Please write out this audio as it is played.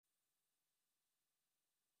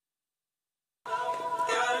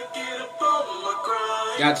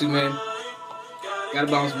Got to, man. Gotta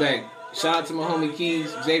bounce back. Shout out to my homie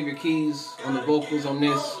Keys, Xavier Keys, on the vocals on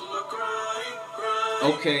this.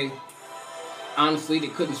 Okay. Honestly, they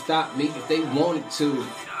couldn't stop me if they wanted to.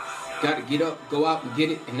 Gotta get up, go out and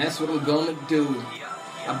get it, and that's what I'm gonna do.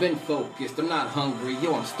 I've been focused, I'm not hungry.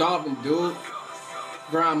 Yo, I'm starving, dude.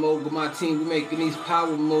 Grind mode with my team, we making these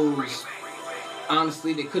power moves.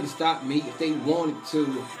 Honestly, they couldn't stop me if they wanted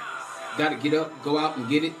to. Gotta get up, go out and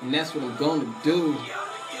get it, and that's what I'm gonna do.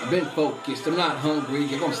 I've been focused, I'm not hungry.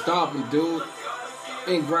 Yo, I'm starving, dude.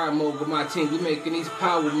 In grind mode with my team, we making these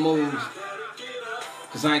power moves.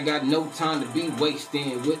 Cause I ain't got no time to be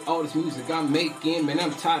wasting with all this music I'm making. Man,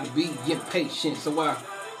 I'm tired of being impatient, so I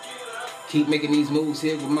keep making these moves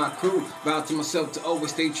here with my crew. Vow to myself to always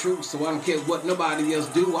stay true, so I don't care what nobody else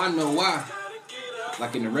do. I know why.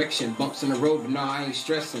 Like an erection, bumps in the road, but no, I ain't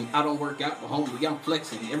stressing. I don't work out, but homie, I'm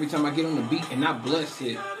flexing. Every time I get on the beat and I bless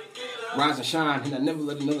it. Rise and shine, and I never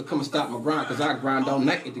let another come and stop my grind. Cause I grind all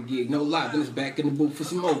night at the gig, no lie. Then it's back in the booth for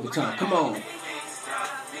some overtime. Come on.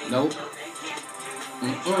 Nope.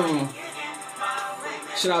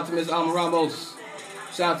 Shout out to Miss Alma Ramos.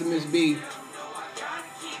 Shout out to Miss B.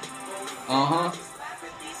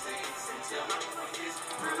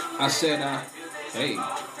 I said, hey.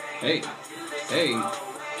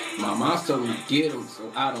 My mom told me to get them,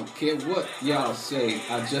 so I don't care what y'all say.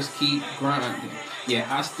 I just keep grinding. Yeah,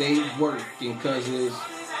 I stay working, cause it's,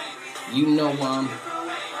 you know,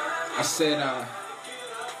 I said,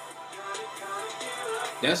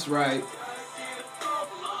 that's right.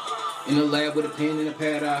 In the lab with a pen and a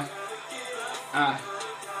pad,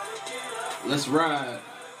 let's ride.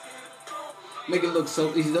 Make it look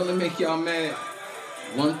so easy, don't it make y'all mad?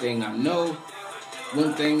 One thing I know,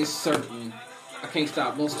 one thing is certain. I can't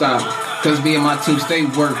stop, won't stop, cause me and my team stay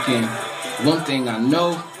working. One thing I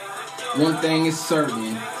know, one thing is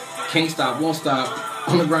certain. Can't stop, won't stop,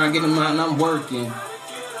 on the grind, getting mine, I'm working.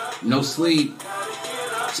 No sleep.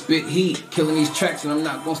 Spit heat, killing these tracks, and I'm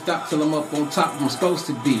not gonna stop till I'm up on top where I'm supposed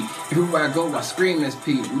to be. Everywhere I go, I scream SP.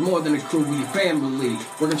 We more than a crew, we a family.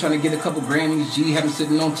 Working trying to get a couple Grammys, G, having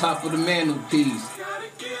sitting on top of the mantelpiece.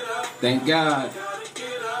 Thank God.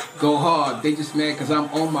 Go hard, they just mad cause I'm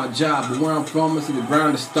on my job. But where I'm from is to the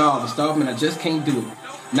ground to starve. Starving, I just can't do it.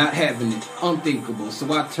 Not having it, unthinkable. So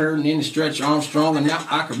I turn in and stretch arms strong, and now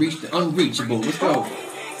I can reach the unreachable. Let's go.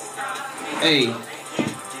 Hey,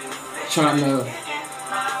 trying to...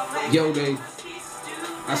 Yo,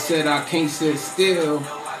 I said I can't sit still.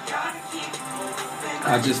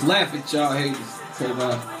 I just laugh at y'all haters. Cause,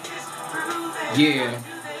 yeah,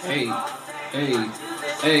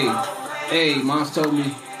 hey, mom's told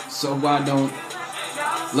me, so I don't,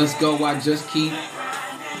 let's go, I just keep,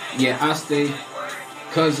 yeah, I stay,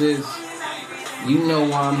 cause it's, you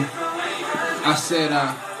know, I said,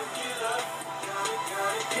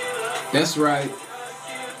 that's right.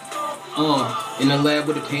 In the lab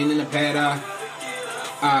with a pen and a pad,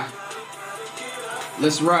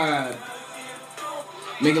 let's ride.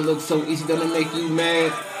 Make it look so easy, doesn't make you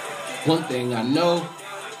mad. One thing I know,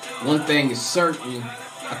 one thing is certain.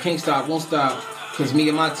 I can't stop, won't stop, cause me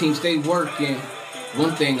and my team stay working.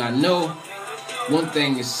 One thing I know, one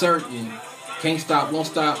thing is certain. Can't stop, won't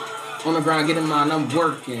stop, on the grind, getting mine, I'm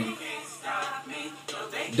working.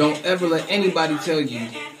 Don't ever let anybody tell you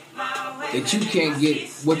that you can't get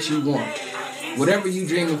what you want. Whatever you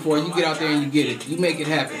dreaming for, you get out there and you get it. You make it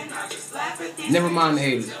happen. Never mind the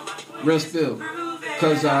haters. Real spill.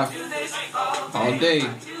 Cause all day,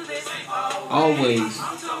 always,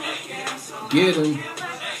 get them.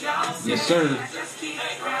 Yes sir.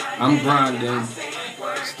 I'm grinding.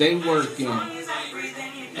 Stay working.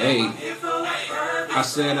 Hey, I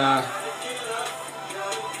said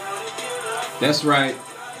that's right.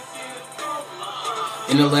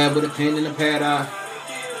 In the lab with a pen and a pad,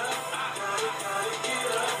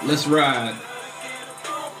 let's ride.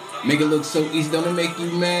 Make it look so easy, don't it make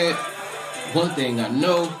you mad? One thing I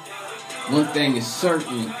know, one thing is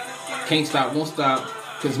certain. Can't stop, won't stop,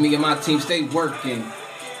 cause me and my team stay working.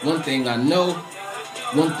 One thing I know,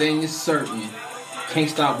 one thing is certain. Can't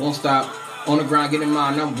stop, won't stop, on the grind, getting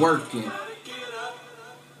mine, I'm working.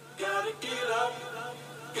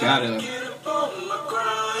 Gotta.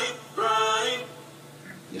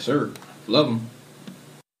 Yes, sir. Love them.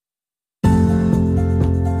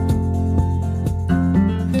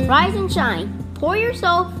 Rise and shine. Pour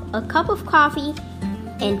yourself a cup of coffee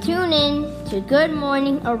and tune in to Good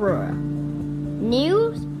Morning Aurora.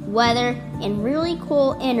 News, weather, and really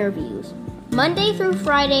cool interviews. Monday through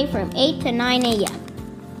Friday from 8 to 9 a.m.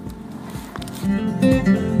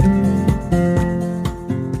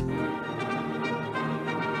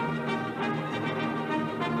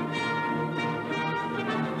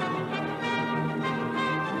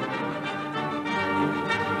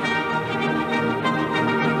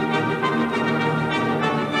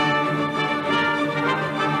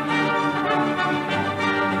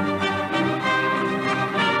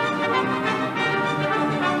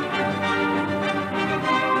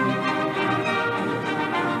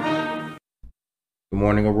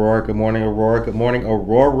 morning, Aurora. Good morning, Aurora. Good morning,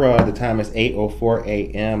 Aurora. The time is 8:04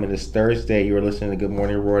 a.m. It is Thursday. You are listening to Good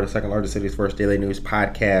Morning, Aurora, the second largest city's first daily news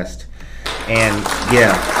podcast. And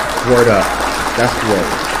yeah, word up. That's the word.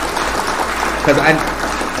 Because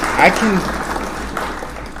I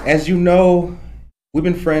can, as you know, we've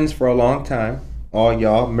been friends for a long time. All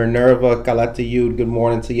y'all. Minerva Calatayud, good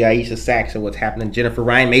morning to you. Aisha Saxa, what's happening? Jennifer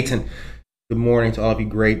Ryan Maton, good morning to all of you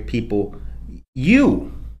great people.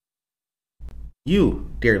 You,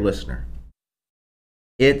 dear listener,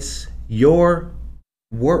 it's your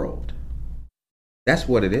world. That's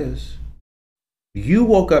what it is. You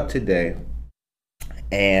woke up today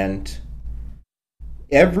and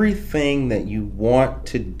everything that you want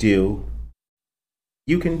to do,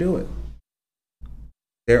 you can do it.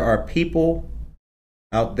 There are people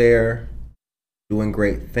out there doing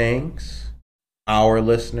great things. Our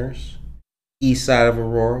listeners, east side of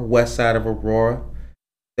Aurora, west side of Aurora,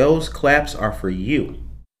 those claps are for you.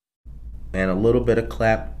 And a little bit of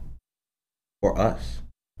clap for us.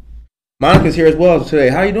 Monica's here as well today.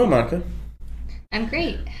 How you doing, Monica? I'm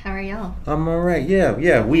great. How are y'all? I'm all right.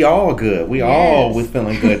 Yeah. We all good. We all was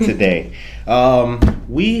feeling good today.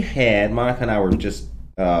 Monica and I were just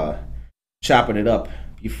chopping it up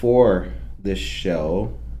before this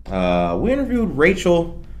show. We interviewed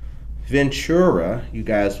Rachel Ventura, you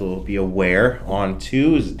guys will be aware, on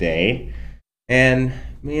Tuesday. And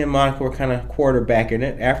me and Monica were kind of quarterbacking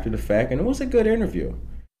it after the fact, and it was a good interview.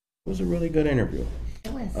 It was a really good interview.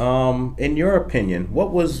 It was. In your opinion,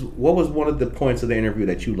 what was one of the points of the interview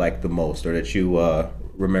that you liked the most, or that you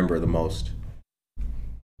remember the most?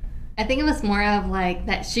 I think it was more of like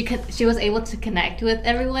that she was able to connect with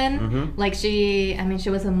everyone. Mm-hmm. Like she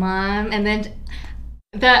was a mom, and then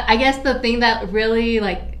I guess the thing that really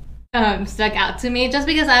stuck out to me, just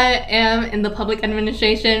because I am in the public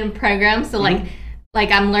administration program, so mm-hmm. like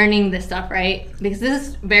I'm learning this stuff, right? Because this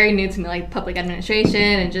is very new to me, like public administration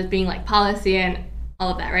and just being like policy and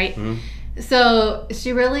all of that, right? Mm-hmm. So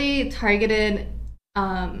she really targeted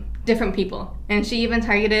different people, and she even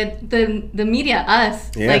targeted the media,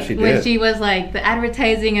 us. Yeah, like she did. When she was like the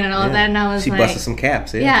advertising and all of that, and I was she busted some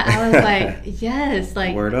caps. Yeah, I was like, yes,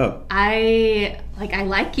 like word up. I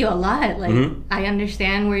like you a lot. Like mm-hmm. I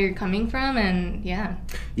understand where you're coming from, and yeah.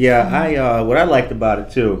 Yeah, I what I liked about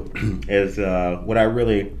it too is what I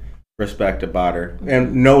really respect about her, mm-hmm.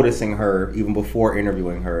 and noticing her even before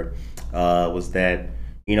interviewing her was that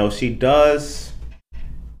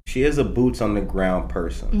she is a boots on the ground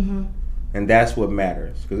person, mm-hmm. and that's what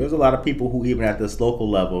matters. Because there's a lot of people who, even at this local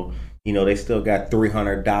level, they still got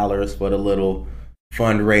 $300 for the little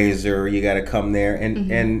fundraiser. You got to come there, and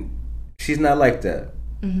mm-hmm. and she's not like that.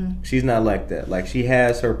 Mm-hmm. She's not like that. Like, she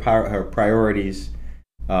has her priorities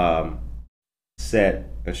set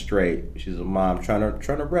straight. She's a mom trying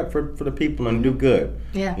to rep for the people and do good.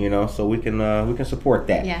 Yeah. So we can support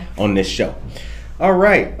that, on this show. All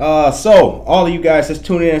right. So all of you guys just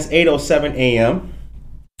tuning in. It's 8:07 a.m.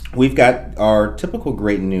 We've got our typical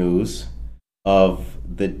great news of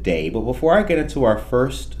the day. But before I get into our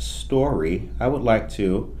first story, I would like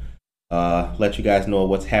to let you guys know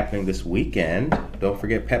what's happening this weekend. Don't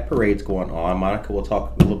forget Pet Parade's going on. Monica will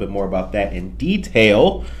talk a little bit more about that in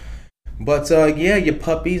detail. But your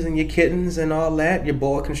puppies and your kittens and all that, your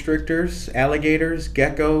boa constrictors, alligators,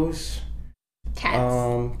 geckos,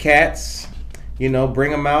 cats. Bring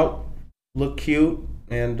them out, look cute,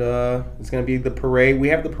 and it's going to be the parade. We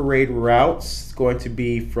have the parade routes. It's going to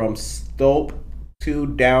be from Stolp to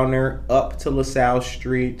Downer, up to LaSalle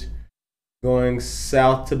Street, going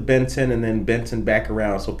south to Benton, and then Benton back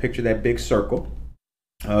around. So picture that big circle.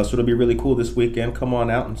 So it'll be really cool this weekend. Come on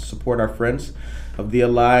out and support our friends of the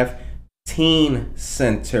Alive Teen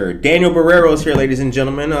Center. Daniel Barrero is here, ladies and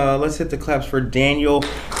gentlemen. Let's hit the claps for Daniel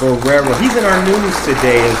Barrero. He's in our news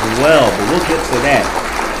today as well, but we'll get to that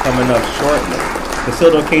coming up shortly.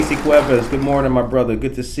 Casildo Casey Cuevas, good morning, my brother.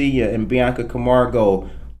 Good to see you. And Bianca Camargo,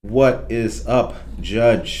 what is up,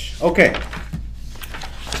 Judge? Okay,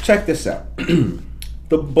 check this out.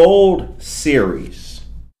 The Bold series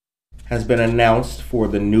has been announced for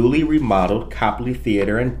the newly remodeled Copley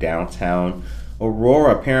Theater in downtown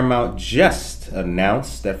Aurora. Paramount just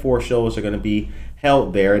announced that 4 shows are going to be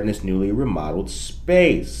held there in this newly remodeled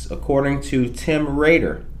space. According to Tim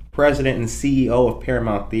Rader, president and CEO of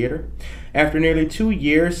Paramount Theater, after nearly 2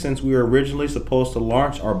 years since we were originally supposed to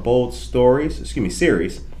launch our Bold series,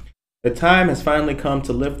 the time has finally come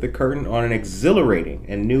to lift the curtain on an exhilarating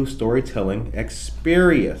and new storytelling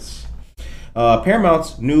experience.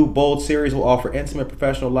 Paramount's new Bold series will offer intimate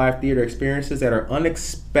professional live theater experiences that are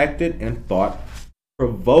unexpected and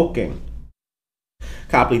thought-provoking.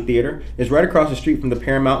 Copley Theater is right across the street from the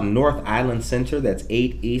Paramount North Island Center. That's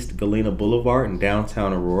 8 East Galena Boulevard in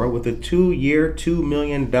downtown Aurora, with a 2-year, $2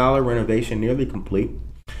 million renovation nearly complete.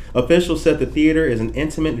 Officials said the theater is an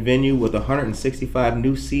intimate venue with 165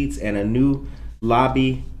 new seats and a new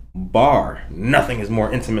lobby bar. Nothing is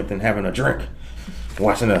more intimate than having a drink,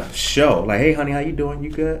 watching a show. Like, hey, honey, how you doing?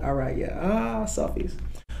 You good? All right, yeah. Selfies.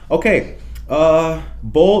 Okay.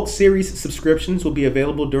 Bold series subscriptions will be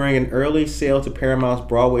available during an early sale to Paramount's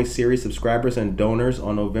Broadway series subscribers and donors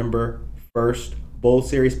on November 1st. Bold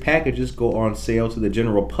series packages go on sale to the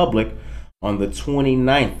general public on the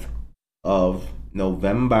 29th of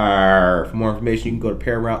November. For more information, you can go to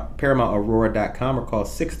ParamountAurora.com or call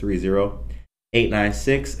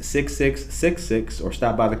 630-896-6666 or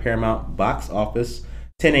stop by the Paramount box office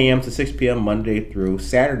 10 a.m. to 6 p.m. Monday through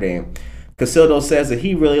Saturday. Casildo says that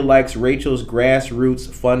he really likes Rachel's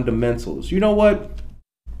grassroots fundamentals. You know what?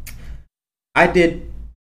 I did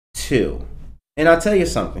too. And I'll tell you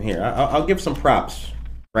something here. I'll give some props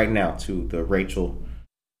right now to the Rachel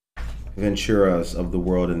Venturas of the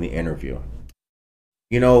world in the interview.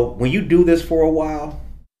 You know, when you do this for a while,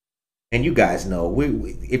 and you guys know,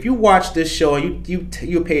 if you watch this show and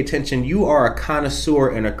you pay attention, you are a connoisseur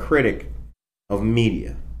and a critic of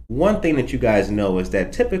media. One thing that you guys know is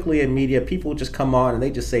that typically in media, people just come on and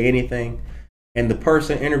they just say anything, and the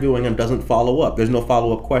person interviewing them doesn't follow up. There's no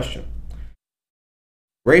follow-up question.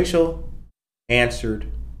 Rachel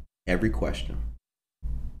answered every question.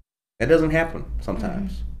 That doesn't happen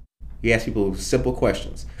sometimes. You ask people simple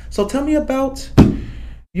questions. So tell me about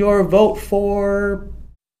your vote for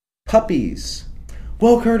puppies.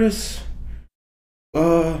 Well, Curtis,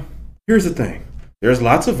 here's the thing. There's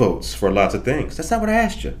lots of votes for lots of things. That's not what I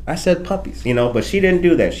asked you. I said puppies, but she didn't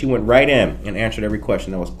do that. She went right in and answered every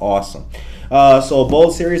question. That was awesome. So a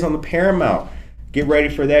bold series on the Paramount. Get ready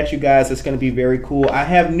for that, you guys. It's going to be very cool. I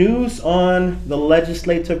have news on the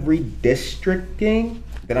legislative redistricting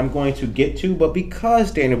that I'm going to get to, but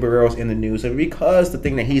because Daniel Barrero's in the news and because the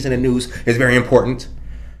thing that he's in the news is very important,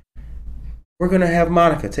 we're going to have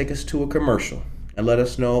Monica take us to a commercial and let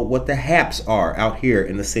us know what the haps are out here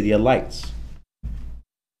in the City of Lights.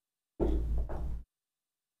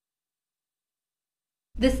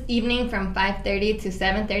 This evening from 5:30 to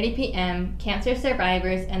 7:30 p.m., cancer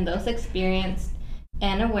survivors and those experienced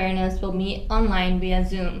and awareness will meet online via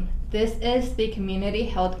Zoom. This is the Community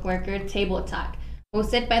Health Worker Table Talk,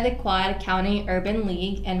 hosted by the Quad County Urban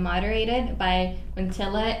League and moderated by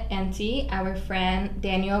Wintilla Enti, our friend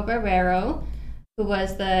Daniel Barrero, who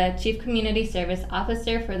was the Chief Community Service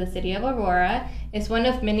Officer for the City of Aurora, is one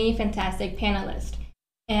of many fantastic panelists.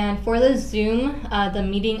 And for the Zoom, the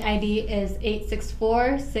meeting ID is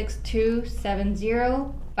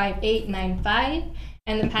 864-6270-5895,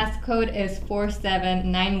 and the passcode is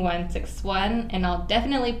 479161, and I'll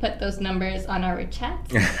definitely put those numbers on our chat.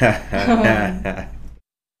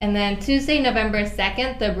 And then Tuesday, November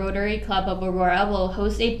 2nd, the Rotary Club of Aurora will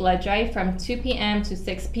host a blood drive from 2 p.m. to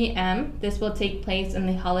 6 p.m. This will take place in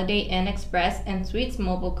the Holiday Inn Express and Suites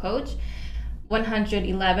Mobile Coach,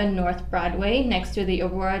 111 North Broadway, next to the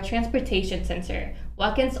Aurora Transportation Center.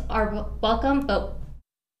 Walk-ins are welcome, but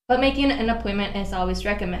making an appointment is always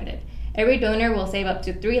recommended. Every donor will save up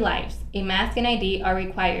to 3 lives. A mask and ID are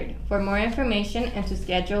required. For more information and to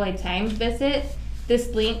schedule a timed visit,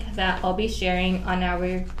 this link that I'll be sharing on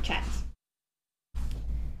our chat.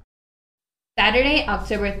 Saturday,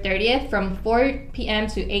 October 30th, from 4 p.m.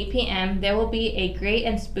 to 8 p.m., there will be a great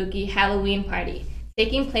and spooky Halloween party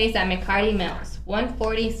taking place at McCarty Mills,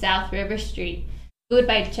 140 South River Street. Food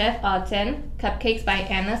by Chef Alton, cupcakes by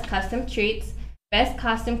Anna's Custom Treats, best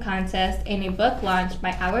costume contest, and a book launch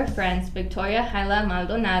by our friends Victoria Hyla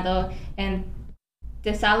Maldonado and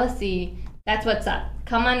Desalasi. That's what's up.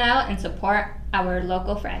 Come on out and support our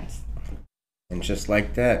local friends. And just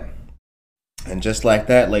like that,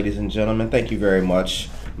 ladies and gentlemen, thank you very much,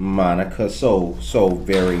 Monica. So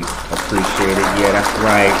very appreciated. Yeah, that's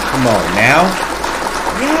right. Come on now.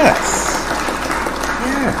 Yes.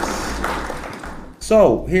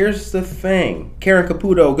 So here's the thing. Karen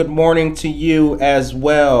Caputo, good morning to you as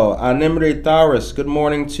well. Anemre Tharis, good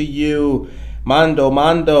morning to you. Mondo,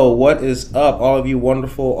 what is up? All of you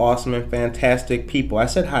wonderful, awesome, and fantastic people. I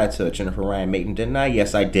said hi to Jennifer Ryan Mayton, didn't I?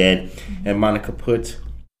 Yes, I did. And Monica put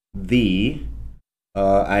the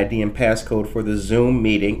ID and passcode for the Zoom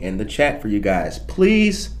meeting in the chat for you guys.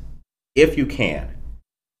 Please, if you can,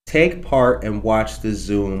 take part and watch the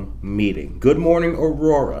Zoom meeting. Good Morning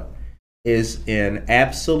Aurora is in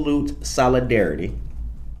absolute solidarity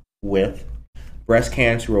with breast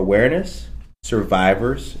cancer awareness,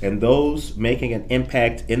 survivors, and those making an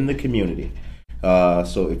impact in the community.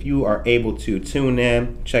 So if you are able to tune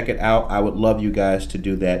in, check it out. I would love you guys to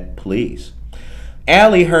do that, please.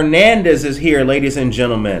 Allie Hernandez is here, ladies and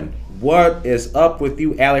gentlemen. What is up with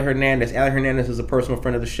you, Allie Hernandez? Allie Hernandez is a personal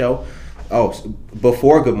friend of the show. Oh,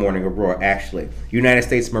 before Good Morning Aurora, actually. United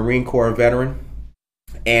States Marine Corps veteran.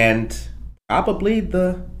 And probably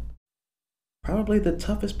the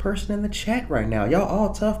toughest person in the chat right now. Y'all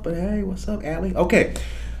all tough, but hey, what's up, Allie? Okay,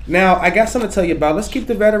 now I got something to tell you about. Let's keep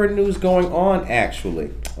the veteran news going on,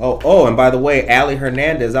 actually. Oh, and by the way, Allie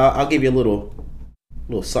Hernandez, I'll give you a little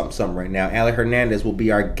something right now. Allie Hernandez will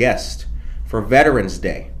be our guest for Veterans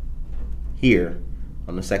Day here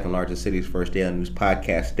on the second largest city's first daily news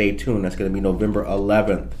podcast. Stay tuned. That's going to be November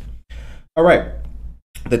 11th. All right.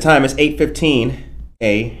 The time is 8:15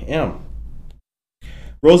 a.m.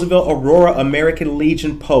 Roosevelt Aurora American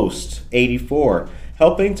Legion Post 84,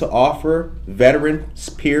 helping to offer veteran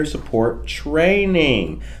peer support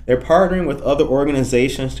training. They're partnering with other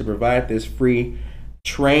organizations to provide this free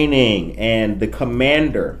training, and the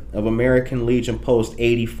commander of American Legion Post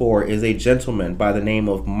 84 is a gentleman by the name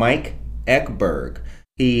of Mike Ekberg.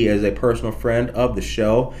 He is a personal friend of the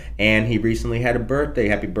show, and he recently had a birthday.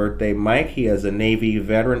 Happy birthday, Mike. He is a Navy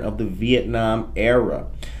veteran of the Vietnam era.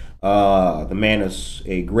 The man is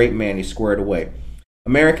a great man. He's squared away.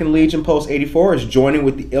 American Legion Post 84 is joining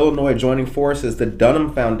with the Illinois Joining Forces, the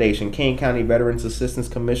Dunham Foundation, Kane County Veterans Assistance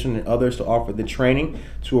Commission, and others to offer the training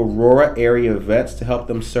to Aurora area vets to help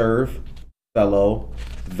them serve fellow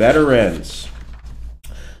veterans.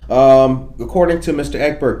 According to Mr.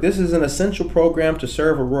 Ekberg, this is an essential program to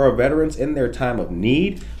serve Aurora veterans in their time of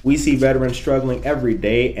need. We see veterans struggling every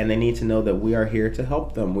day, and they need to know that we are here to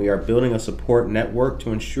help them. We are building a support network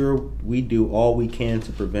to ensure we do all we can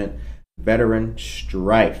to prevent veteran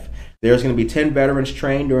strife. There's going to be 10 veterans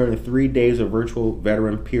trained during the 3 days of virtual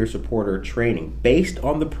veteran peer supporter training. Based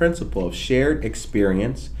on the principle of shared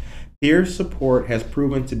experience, peer support has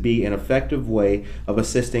proven to be an effective way of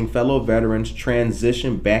assisting fellow veterans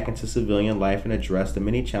transition back into civilian life and address the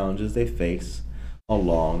many challenges they face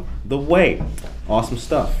along the way. Awesome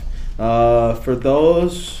stuff. For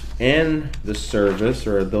those in the service,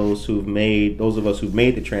 or those of us who've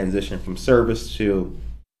made the transition from service to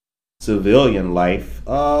civilian life,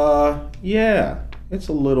 yeah, it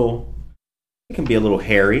can be a little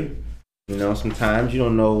hairy. You know, sometimes you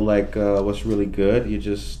don't know what's really good. You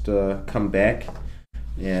just come back,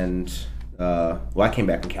 and I came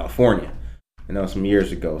back from California, and that was some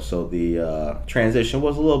years ago. So the transition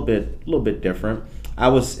was a little bit different. I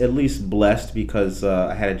was at least blessed because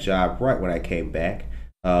I had a job right when I came back.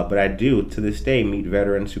 But I do, to this day, meet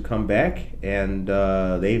veterans who come back, and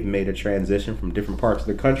they've made a transition from different parts of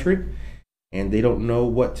the country, and they don't know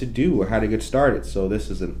what to do or how to get started. So this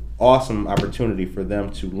is an awesome opportunity for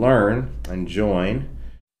them to learn and join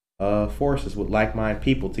forces with like-minded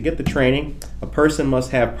people. To get the training, a person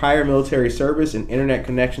must have prior military service and internet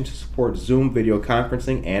connection to support Zoom video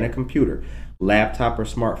conferencing, and a computer, laptop, or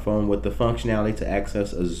smartphone with the functionality to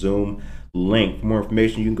access a Zoom link. For more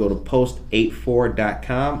information, you can go to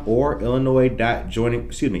post84.com or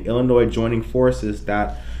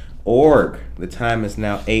illinoisjoiningforces.org. The time is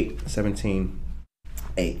now 8:17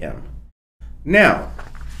 a.m. Now,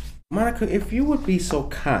 Monica, if you would be so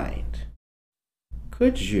kind,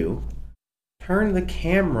 could you turn the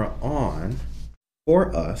camera on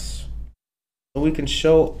for us so we can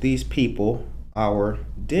show these people our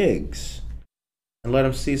digs and let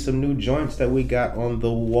them see some new joints that we got on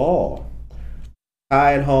the wall?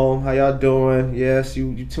 Hi at home, how y'all doing? Yes,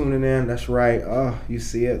 you tuning in, that's right. Oh, you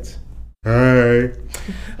see it. Hey.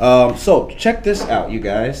 So check this out, you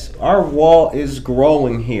guys. Our wall is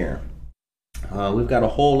growing here. We've got a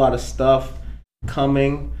whole lot of stuff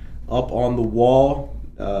coming up on the wall.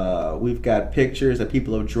 We've got pictures that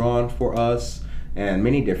people have drawn for us, and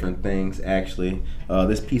many different things, actually.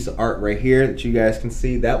 This piece of art right here that you guys can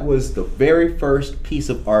see, that was the very first piece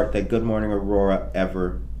of art that Good Morning Aurora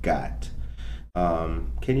ever got.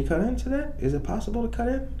 Can you cut into that? Is it possible to cut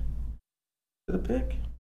in to the pic?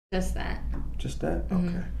 Just that. Just that?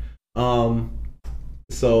 Mm-hmm. Okay.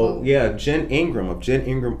 So, yeah, Jen Ingram of Jen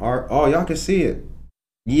Ingram Art. Oh, y'all can see it.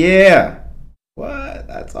 Yeah. What?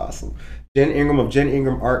 That's awesome. Jen Ingram of Jen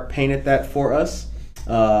Ingram Art painted that for us.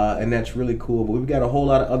 And that's really cool. But we've got a whole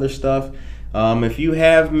lot of other stuff. If you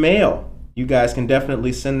have mail, you guys can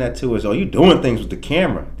definitely send that to us. Oh, you doing things with the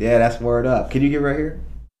camera. Yeah, that's word up. Can you get right here?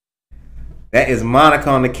 That is Monica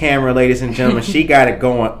on the camera, ladies and gentlemen. She got it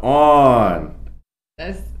going on.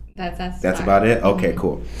 That's about it? Okay,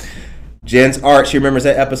 cool. Jen's art, she remembers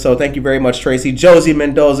that episode. Thank you very much, Tracy. Josie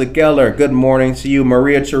Mendoza Geller, good morning to you.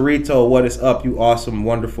 Maria Chirito, what is up, you awesome,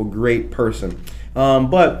 wonderful, great person.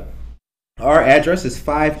 But Our address is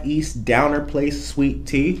 5 East Downer Place, Suite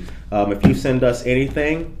T. If you send us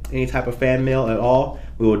anything, any type of fan mail at all,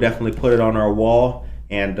 we will definitely put it on our wall,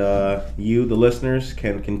 and you, the listeners,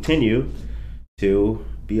 can continue to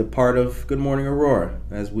be a part of Good Morning Aurora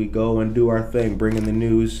as we go and do our thing, bringing the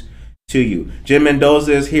news to you. Jim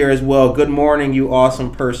Mendoza is here as well. Good morning, you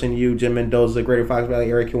awesome person, you. Jim Mendoza, Greater Fox Valley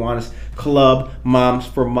Area Kiwanis Club, Moms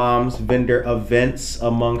for Moms, vendor events,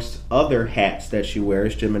 amongst other hats that she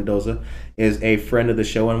wears. Jim Mendoza is a friend of the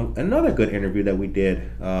show, and another good interview that we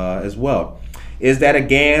did as well. Is that a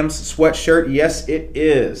GAMS sweatshirt? Yes, it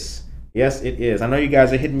is. Yes, it is. I know you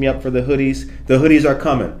guys are hitting me up for the hoodies. The hoodies are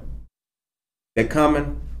coming. They're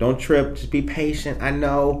coming. Don't trip. Just be patient. I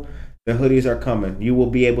know. The hoodies are coming. You will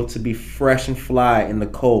be able to be fresh and fly in the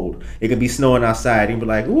cold. It could be snowing outside. You can be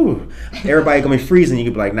like, ooh, everybody going to be freezing. You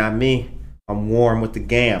can be like, not me. I'm warm with the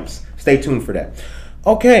GAMS. Stay tuned for that.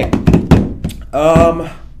 Okay.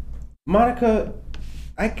 Monica,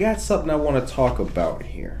 I got something I want to talk about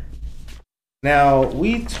here. Now,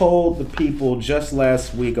 we told the people just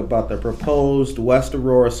last week about the proposed West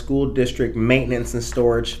Aurora School District Maintenance and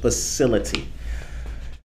Storage Facility.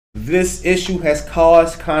 This issue has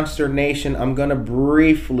caused consternation. I'm going to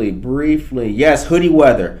briefly. Yes, hoodie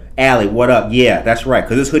weather. Allie, what up? Yeah, that's right,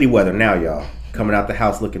 because it's hoodie weather now, y'all. Coming out the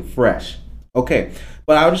house looking fresh. Okay,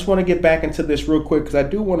 but I just want to get back into this real quick because I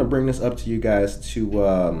do want to bring this up to you guys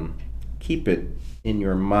to keep it in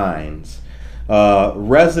your minds.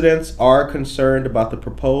 Residents are concerned about the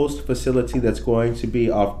proposed facility that's going to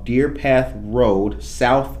be off Deer Path Road,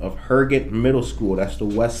 south of Herget Middle School. That's the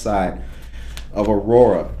west side of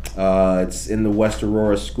Aurora. It's in the West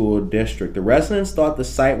Aurora School District. The residents thought the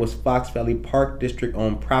site was Fox Valley Park District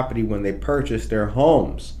owned property when they purchased their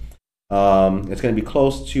homes. It's going to be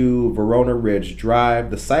close to Verona Ridge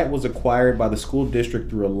Drive. The site was acquired by the school district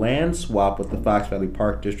through a land swap with the Fox Valley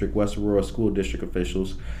Park District. West Aurora School District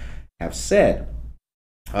officials have said.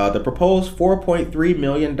 The proposed $4.3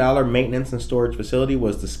 million maintenance and storage facility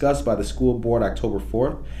was discussed by the school board October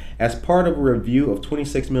 4th as part of a review of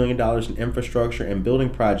 $26 million in infrastructure and building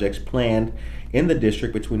projects planned in the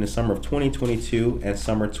district between the summer of 2022 and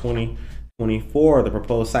summer 2024. The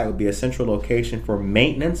proposed site would be a central location for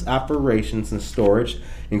maintenance, operations, and storage,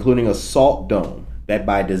 including a salt dome that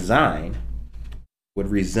by design would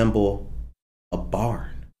resemble a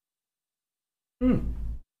barn.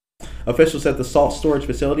 Officials said the salt storage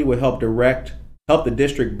facility would help the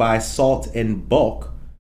district buy salt in bulk,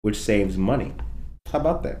 which saves money. How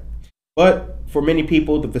about that? But for many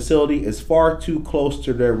people, the facility is far too close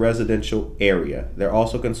to their residential area. They're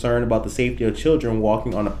also concerned about the safety of children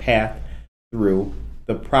walking on a path through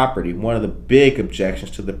the property. One of the big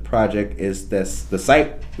objections to the project is this: the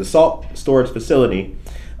salt storage facility,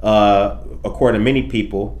 according to many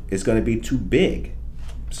people, is going to be too big.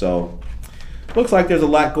 So looks like there's a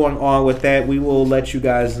lot going on with that. We will let you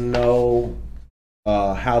guys know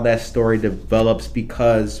how that story develops,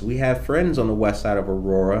 because we have friends on the west side of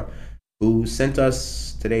Aurora who sent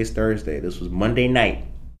us, today's Thursday, this was Monday night,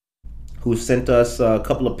 who sent us a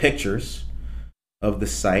couple of pictures of the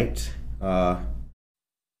site,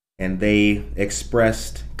 and they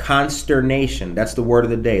expressed consternation. That's the word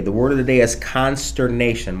of the day. The word of the day is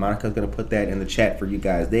consternation. Monica's going to put that in the chat for you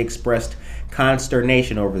guys. They expressed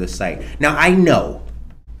consternation over the site. Now, I know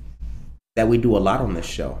that we do a lot on this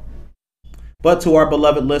show, but to our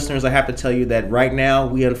beloved listeners, I have to tell you that right now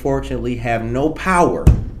we unfortunately have no power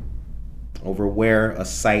over where a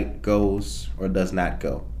site goes or does not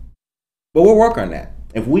go. But we'll work on that.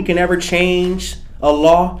 If we can ever change a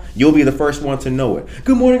law, you'll be the first one to know it.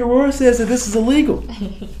 Good Morning Aurora says that this is illegal.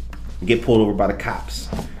 Get pulled over by the cops.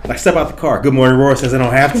 Like, step out the car. Good Morning Aurora says I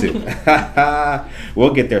don't have to.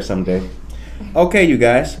 We'll get there someday. Okay, you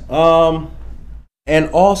guys.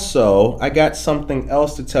 And also, I got something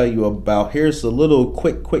else to tell you about. Here's a little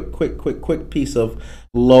quick piece of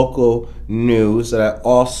local news that I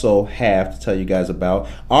also have to tell you guys about.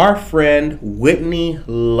 Our friend Whitney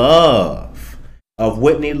Love of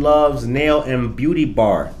Whitney Love's Nail and Beauty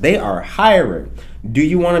Bar. They are hiring. Do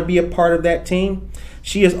you want to be a part of that team?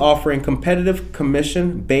 She is offering competitive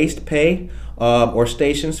commission-based pay or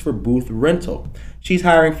stations for booth rental. She's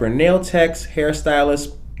hiring for nail techs,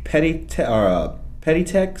 hairstylists,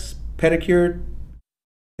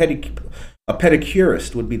 a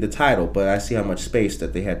pedicurist would be the title, but I see how much space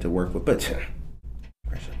that they had to work with. But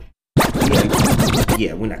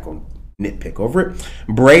yeah, we're not going to nitpick over it.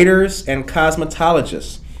 Braiders and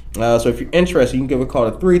cosmetologists. So if you're interested, you can give a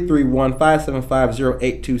call to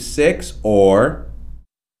 331-575-0826 or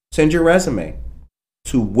send your resume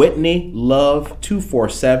to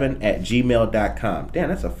whitneylove247@gmail.com. Damn,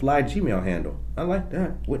 that's a fly Gmail handle. I like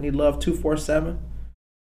that. Whitneylove247.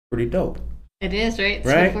 Pretty dope. It is, right?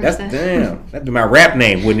 Right? That's damn. That'd be my rap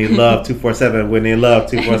name. Whitney Love 247. Whitney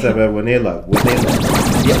Love 247. Whitney Love. Whitney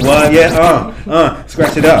Love. Yeah, well, yeah.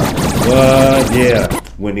 Scratch it up. Well, yeah.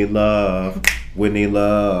 Whitney Love. Whitney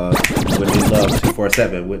Love. Whitney Love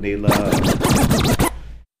 247. Whitney Love.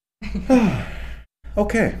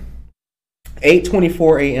 Okay.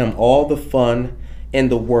 8:24 a.m. All the fun in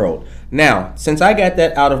the world. Now, since I got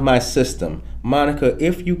that out of my system, Monica,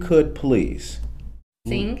 if you could please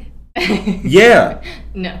sing. Yeah.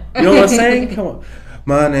 No. You know what I'm saying? Come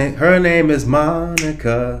on. Her name is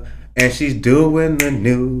Monica, and she's doing the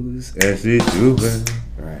news, and she's doing.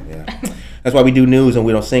 All right, yeah. That's why we do news and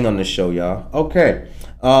we don't sing on this show, y'all. Okay.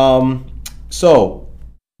 So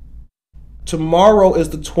tomorrow is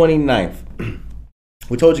the 29th.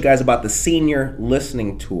 We told you guys about the senior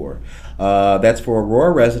listening tour. That's for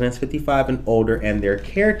Aurora residents 55 and older and their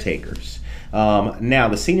caretakers. Now,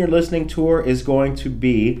 the senior listening tour is going to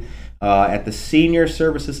be at the Senior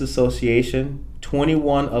Services Association,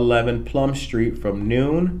 2111 Plum Street, from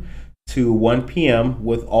noon to 1 p.m.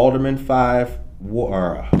 with Alderman 5.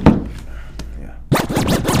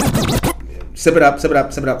 Sip it up,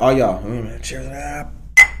 all y'all. Cheers it up.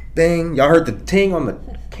 Ding. Y'all heard the ting on the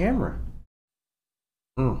camera.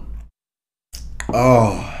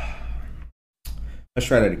 Oh. Let's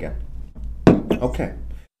try that again. Okay.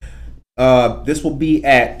 This will be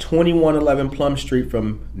at 2111 Plum Street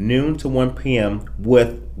from noon to 1 p.m.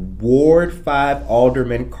 with Ward 5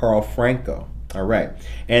 Alderman Carl Franco. All right.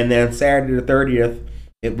 And then Saturday the 30th,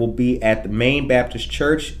 it will be at the Main Baptist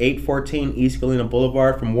Church, 814 East Galena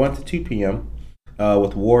Boulevard from 1 to 2 p.m.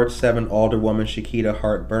 With Ward 7 Alderwoman Shakita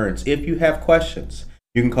Hart Burns. If you have questions,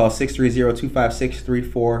 you can call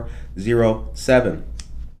 630-256-3407.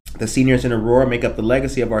 The seniors in Aurora make up the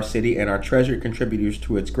legacy of our city and are treasured contributors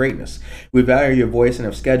to its greatness. We value your voice and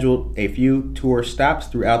have scheduled a few tour stops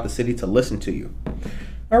throughout the city to listen to you.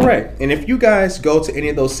 All right. And if you guys go to any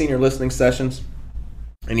of those senior listening sessions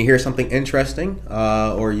and you hear something interesting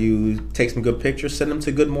or you take some good pictures, send them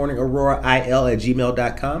to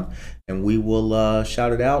goodmorningaurora@gmail.com and we will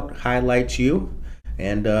shout it out, highlight you,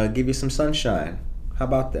 and give you some sunshine. How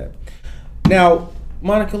about that? Now,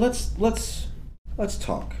 Monica, let's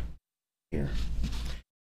talk here.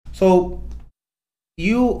 So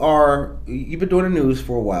you've been doing the news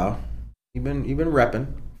for a while. You've been repping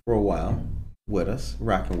for a while with us,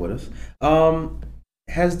 rocking with us.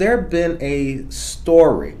 Has there been a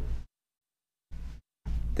story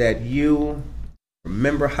that you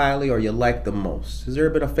remember highly or you like the most? Has there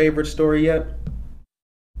been a favorite story yet?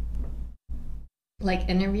 Like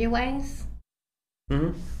interview-wise?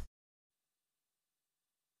 Mm-hmm.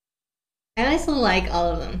 I also like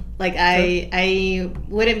all of them. Like I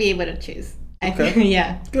wouldn't be able to choose. Okay.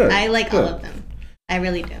 Yeah. Good. I like Good. all of them. I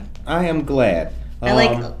really do. I am glad. I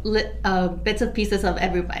like bits and pieces of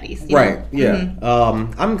everybody's. Right. Know? Yeah.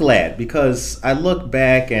 Mm-hmm. I'm glad because I look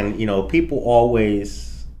back and people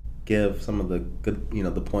always give some of the good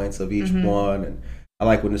the points of each one, and I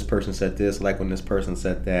like when this person said this. I like when this person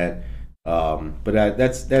said that. But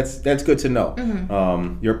that's good to know.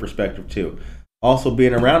 Your perspective too. Also,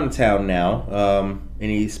 being around the town now,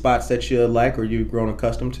 any spots that you like or you've grown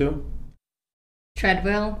accustomed to?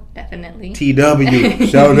 Treadwell, definitely. TW,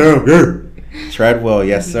 shout out, yeah. Treadwell,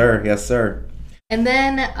 yes sir, yes sir. And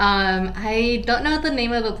then I don't know the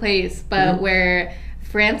name of the place, but where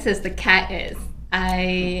Francis the cat is.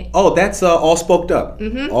 That's all spoked up.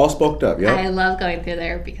 All spoked up, yeah. I love going through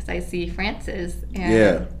there because I see Francis,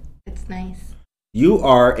 and it's nice. You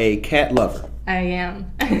are a cat lover. I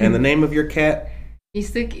am. And the name of your cat?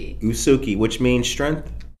 Usuki. Usuki, which means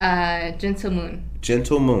strength? Gentle Moon.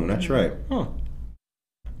 Gentle Moon, that's right. Huh.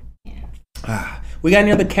 Yeah. We got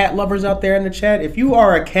any other cat lovers out there in the chat? If you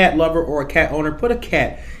are a cat lover or a cat owner, put a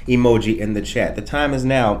cat emoji in the chat. The time is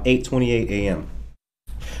now 8:28 a.m.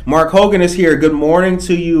 Mark Hogan is here. Good morning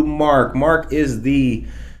to you, Mark. Mark is the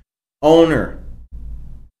owner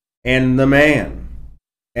and the man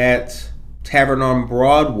at Tavern on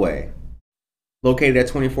Broadway, located at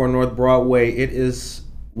 24 North Broadway. It is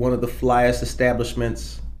one of the flyest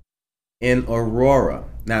establishments in Aurora.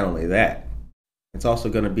 Not only that, it's also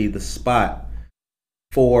going to be the spot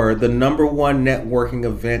for the number one networking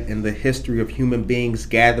event in the history of human beings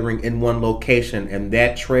gathering in one location. And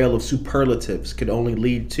that trail of superlatives could only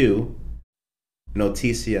lead to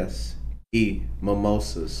Noticias y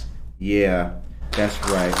Mimosas. Yeah, that's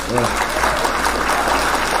right.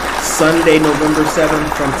 Sunday, November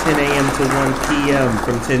 7th from 10 a.m. to 1 p.m.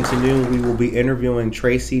 From 10 to noon, we will be interviewing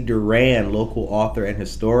Tracy Duran, local author and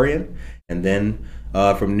historian. And then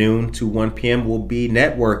from noon to 1 p.m., we'll be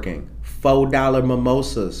networking. $4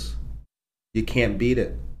 mimosas. You can't beat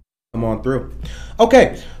it. Come on through.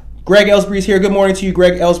 Okay. Greg Ellsbury's here. Good morning to you,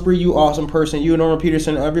 Greg Ellsbury. You awesome person. You, Norma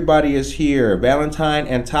Peterson. Everybody is here. Valentine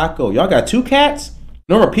and Taco. Y'all got 2 cats?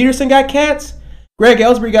 Norma Peterson got cats? Greg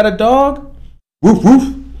Ellsbury got a dog? Woof,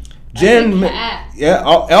 woof. Jen. Yeah.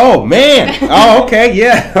 Oh, man. Oh, okay.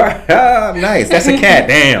 Yeah. Nice. That's a cat.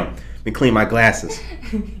 Damn. Let me clean my glasses.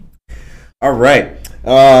 All right.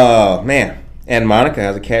 Man. And Monica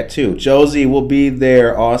has a cat too. Josie will be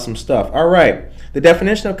there. Awesome stuff. All right. The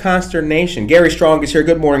definition of consternation. Gary Strong is here.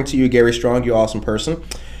 Good morning to you, Gary Strong. You awesome person.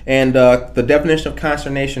 And the definition of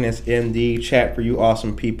consternation is in the chat for you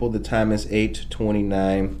awesome people. The time is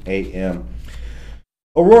 8:29 a.m.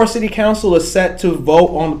 Aurora City Council is set to vote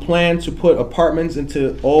on the plan to put apartments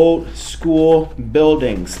into old school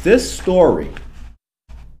buildings. This story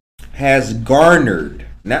has garnered,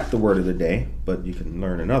 not the word of the day, but you can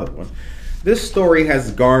learn another one. This story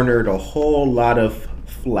has garnered a whole lot of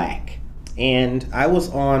flack. And I was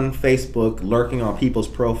on Facebook lurking on people's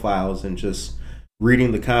profiles and just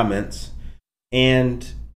reading the comments. And,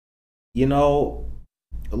 you know,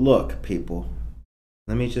 look, people,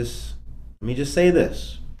 let me just say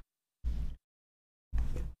this.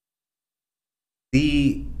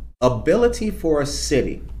 The ability for a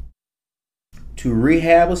city to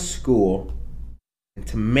rehab a school and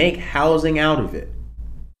to make housing out of it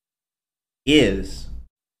is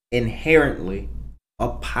inherently a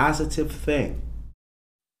positive thing.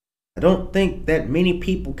 I don't think that many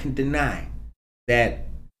people can deny that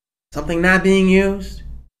something not being used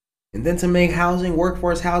and then to make housing,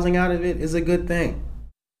 workforce housing out of it is a good thing.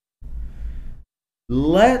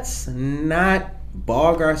 Let's not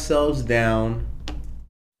bog ourselves down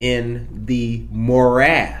in the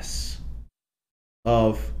morass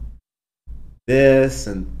of this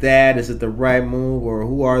and that. Is it the right move, or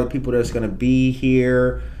who are the people that's going to be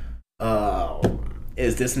here?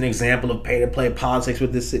 Is this an example of pay-to-play politics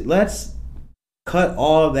with this? Let's cut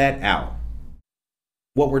all of that out.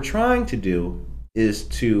 What we're trying to do is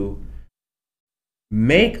to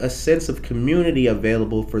make a sense of community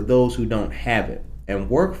available for those who don't have it. And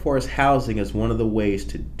workforce housing is one of the ways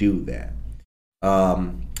to do that.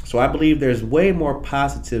 So I believe there's way more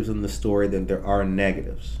positives in the story than there are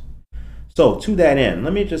negatives. So to that end,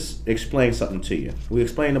 let me just explain something to you. We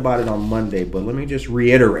explained about it on Monday, but let me just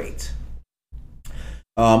reiterate.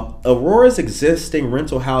 Aurora's existing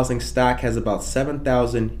rental housing stock has about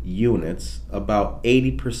 7,000 units, about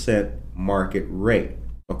 80% market rate.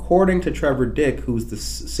 According to Trevor Dick, who's the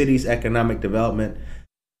city's economic development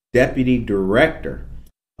deputy director,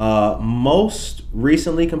 most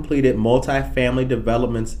recently completed multifamily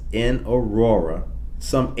developments in Aurora,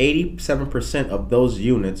 some 87% of those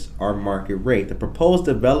units are market rate. The proposed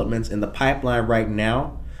developments in the pipeline right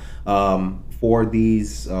now for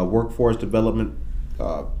these workforce development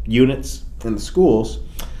units in the schools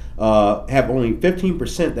have only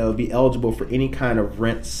 15% that would be eligible for any kind of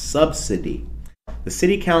rent subsidy. The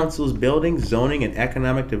City Council's Building, Zoning, and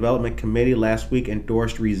Economic Development Committee last week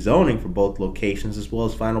endorsed rezoning for both locations as well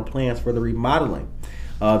as final plans for the remodeling.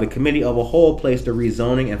 The committee of a whole placed the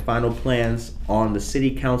rezoning and final plans on the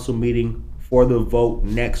City Council meeting for the vote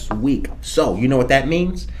next week. So, you know what that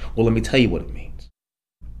means? Well, let me tell you what it means.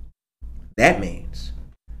 That means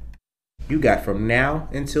you got from now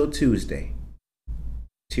until Tuesday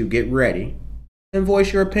to get ready and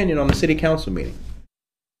voice your opinion on the City Council meeting.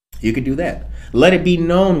 You could do that. Let it be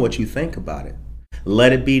known what you think about it.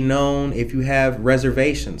 Let it be known if you have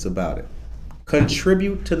reservations about it.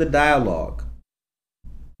 Contribute to the dialogue.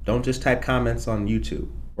 Don't just type comments on YouTube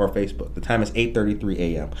or Facebook. The time is 8:33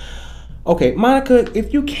 a.m. Okay, Monica,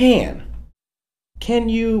 if you can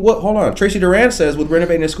you, hold on. Tracy Duran says, with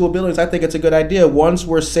renovating the school buildings, I think it's a good idea. One,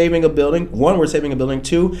 we're saving a building.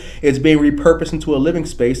 Two, it's being repurposed into a living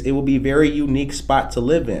space. It will be a very unique spot to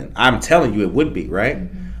live in. I'm telling you, it would be, right?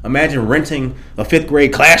 Mm-hmm. Imagine renting a 5th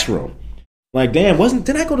grade classroom. Like, damn,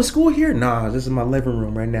 did I go to school here? Nah, this is my living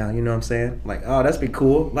room right now. You know what I'm saying? Like, oh, that's be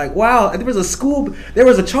cool. Like, wow, there was a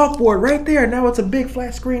chalkboard right there. Now it's a big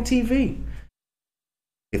flat screen TV.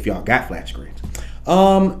 If y'all got flat screens.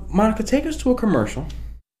 Monica, take us to a commercial.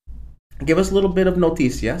 Give us a little bit of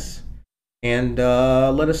noticias. And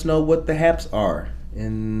let us know what the haps are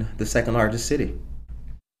in the second largest city.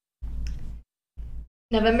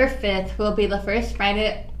 November 5th will be the first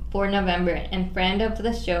Friday for November, and friend of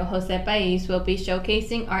the show, Jose Pais, will be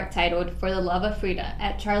showcasing art titled For the Love of Frida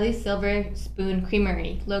at Charlie's Silver Spoon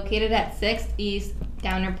Creamery, located at 6th East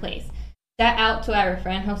Downer Place. Shout out to our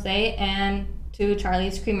friend Jose and to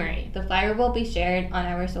Charlie's Creamery. The flyer will be shared on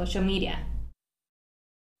our social media.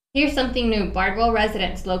 Here's something new. Bardwell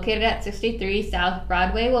residents located at 63 South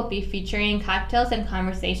Broadway will be featuring cocktails and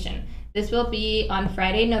conversation. This will be on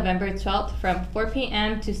Friday, November 12th from 4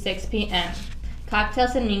 p.m. to 6 p.m.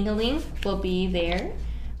 Cocktails and mingling will be there.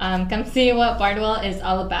 Come see what Bardwell is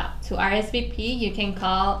all about. To RSVP, you can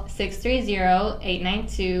call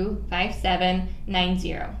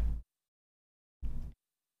 630-892-5790.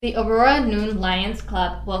 The Aurora Noon Lions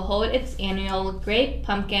Club will hold its annual Great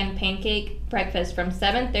Pumpkin Pancake Breakfast from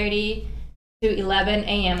 7:30 to 11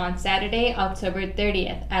 a.m. on Saturday, October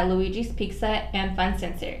 30th at Luigi's Pizza and Fun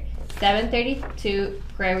Center, 732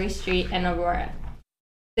 Prairie Street in Aurora.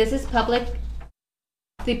 This is public.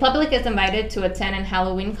 The public is invited to attend in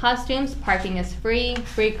Halloween costumes. Parking is free.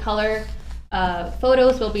 Free color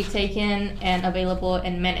photos will be taken and available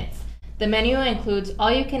in minutes. The menu includes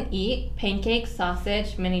all-you-can-eat, pancakes,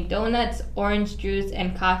 sausage, mini donuts, orange juice,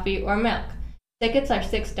 and coffee or milk. Tickets are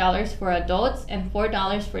 $6 for adults and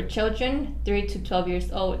 $4 for children 3 to 12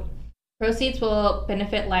 years old. Proceeds will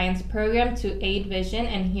benefit Lions program to aid vision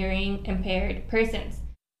and hearing impaired persons.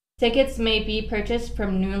 Tickets may be purchased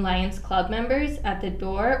from Noon Lions Club members at the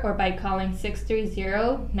door or by calling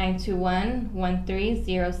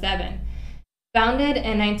 630-921-1307. Founded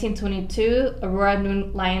in 1922, Aurora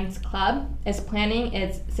Noon Lions Club is planning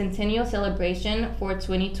its centennial celebration for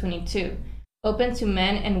 2022. Open to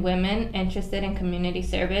men and women interested in community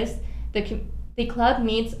service, the club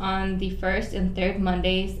meets on the first and third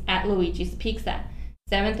Mondays at Luigi's Pizza,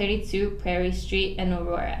 732 Prairie Street in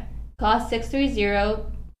Aurora. Call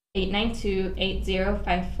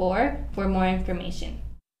 630-892-8054 for more information.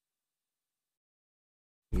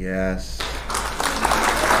 Yes.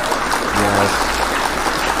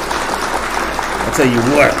 I'll tell you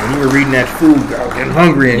what, when you were reading that food, I was getting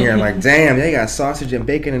hungry in here. I'm like, damn, they got sausage and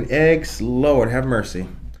bacon and eggs. Lord, have mercy.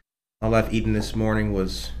 All I've eaten this morning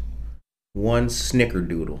was one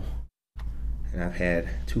snickerdoodle. And I've had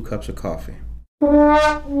 2 cups of coffee.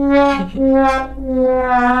 That was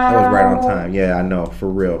right on time. Yeah, I know, for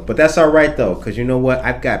real. But that's all right, though, because you know what?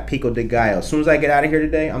 I've got pico de gallo. As soon as I get out of here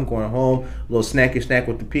today, I'm going home. A little snacky snack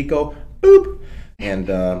with the pico. Boop.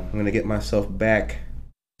 And I'm going to get myself back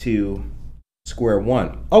to square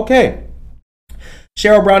one. Okay.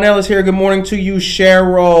 Cheryl Brownell is here. Good morning to you,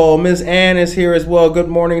 Cheryl. Ms. Ann is here as well. Good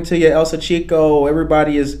morning to you, Elsa Chico.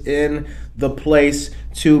 Everybody is in the place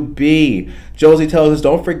to be. Josie tells us,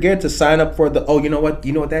 don't forget to sign up for the... Oh, you know what?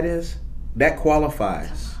 You know what that is? That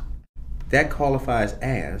qualifies. That qualifies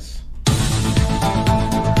as...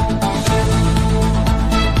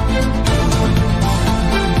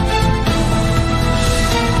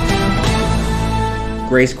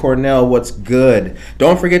 Grace Cornell, what's good?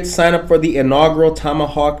 Don't forget to sign up for the inaugural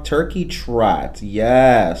Tomahawk Turkey Trot.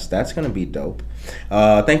 Yes, that's going to be dope.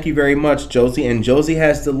 Thank you very much, Josie. And Josie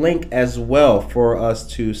has the link as well for us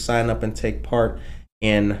to sign up and take part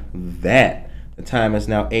in that. The time is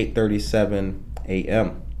now 8:37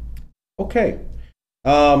 a.m. Okay.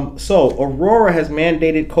 So Aurora has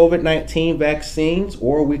mandated COVID-19 vaccines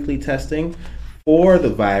or weekly testing for the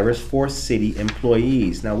virus for city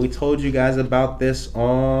employees. Now, we told you guys about this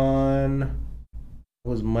on, it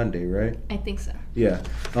was Monday, right? I think so. Yeah.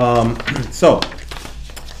 So,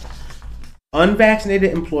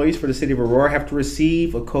 unvaccinated employees for the city of Aurora have to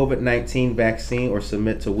receive a COVID-19 vaccine or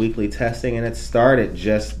submit to weekly testing, and it started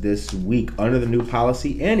just this week. Under the new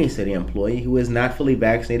policy, any city employee who is not fully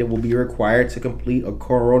vaccinated will be required to complete a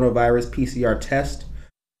coronavirus PCR test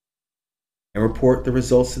and report the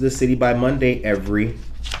results to the city by Monday every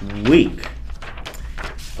week.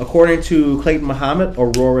 According to Clayton Muhammad,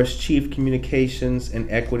 Aurora's Chief Communications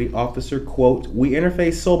and Equity Officer, quote, "We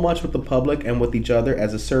interface so much with the public and with each other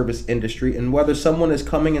as a service industry, and whether someone is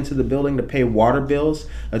coming into the building to pay water bills,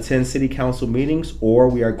 attend city council meetings, or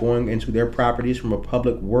we are going into their properties from a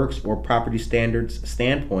public works or property standards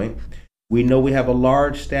standpoint, we know we have a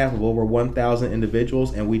large staff of over 1,000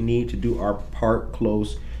 individuals and we need to do our part,"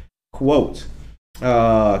 close quote.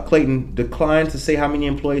 Clayton declined to say how many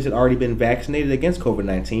employees had already been vaccinated against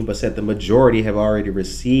COVID-19, but said the majority have already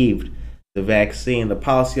received the vaccine. The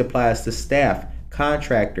policy applies to staff,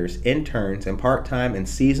 contractors, interns, and part-time and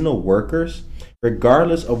seasonal workers,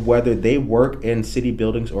 regardless of whether they work in city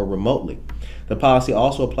buildings or remotely. The policy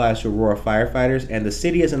also applies to Aurora firefighters, and the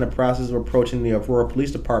city is in the process of approaching the Aurora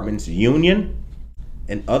Police Department's union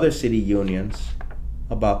and other city unions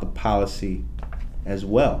about the policy as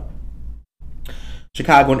well.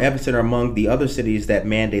 Chicago and Evanston are among the other cities that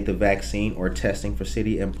mandate the vaccine or testing for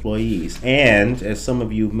city employees. And as some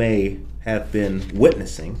of you may have been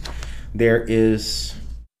witnessing, There is,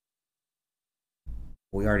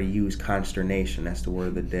 we already used consternation. That's the word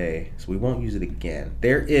of the day. So we won't use it again.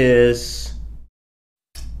 There is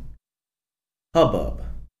hubbub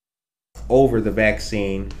over the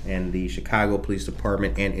vaccine and the Chicago Police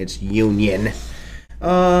Department and its union.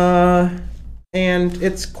 And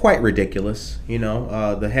it's quite ridiculous.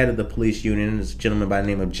 The head of the police union is a gentleman by the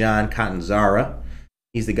name of John Catanzara.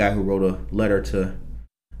 He's the guy who wrote a letter to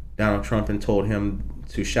Donald Trump and told him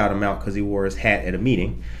to shout him out because he wore his hat at a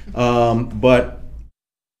meeting. But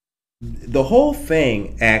the whole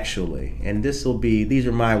thing, actually, and these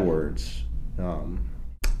are my words.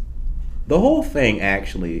 The whole thing,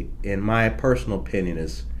 actually, in my personal opinion,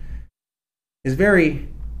 is very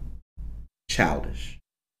childish.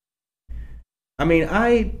 I mean,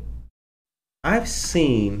 I've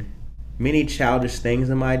seen many childish things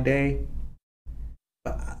in my day,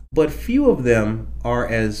 but few of them are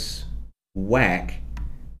as whack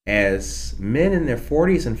as men in their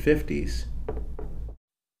 40s and 50s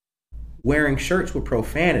wearing shirts with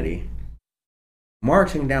profanity,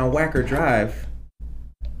 marching down Wacker Drive,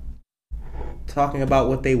 talking about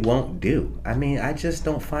what they won't do. I mean, I just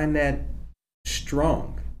don't find that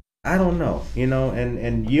strong. I don't know,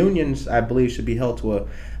 and unions, I believe, should be held to a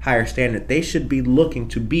higher standard. They should be looking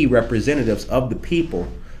to be representatives of the people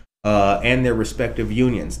and their respective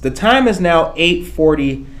unions. The time is now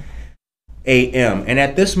 8:40 a.m. And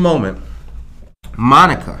at this moment,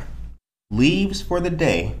 Monica leaves for the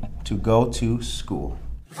day to go to school.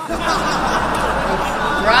 Wrong one.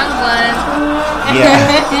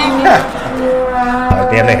 Yeah.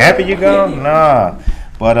 Damn, they happy you go? Nah.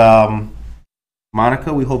 But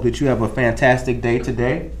Monica, we hope that you have a fantastic day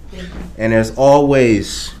today. And as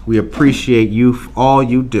always, we appreciate you for all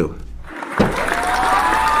you do.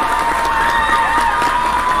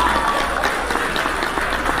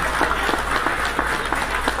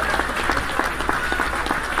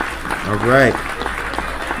 All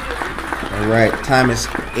right. Time is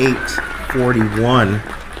 8:41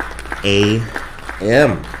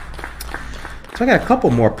 a.m. So I got a couple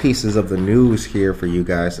more pieces of the news here for you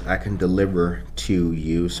guys that I can deliver to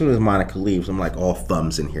you. As soon as Monica leaves, I'm like all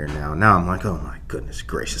thumbs in here now. Now I'm like, oh my goodness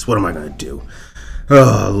gracious, what am I going to do?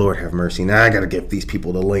 Oh, Lord have mercy. Now I got to give these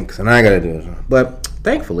people the links, and I got to do it. But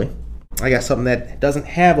thankfully, I got something that doesn't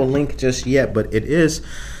have a link just yet, but it is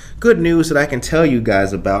good news that I can tell you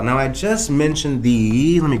guys about. Now, I just mentioned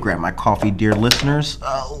let me grab my coffee, dear listeners.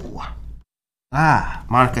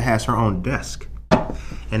 Monica has her own desk.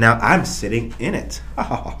 And now I'm sitting in it.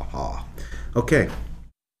 Okay.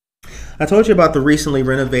 I told you about the recently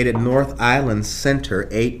renovated North Island Center,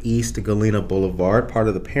 8 East Galena Boulevard, part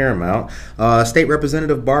of the Paramount. State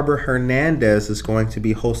Representative Barbara Hernandez is going to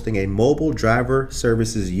be hosting a mobile driver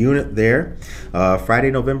services unit there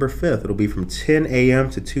Friday, November 5th. It'll be from 10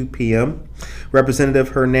 a.m. to 2 p.m. Representative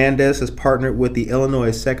Hernandez has partnered with the Illinois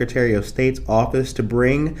Secretary of State's office to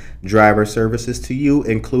bring driver services to you,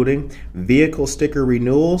 including vehicle sticker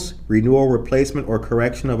renewals, renewal, replacement, or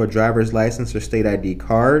correction of a driver's license or state ID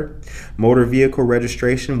card, motor vehicle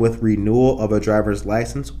registration with renewal of a driver's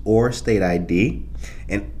license or state ID,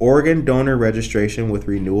 and organ donor registration with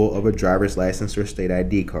renewal of a driver's license or state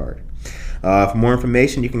ID card. For more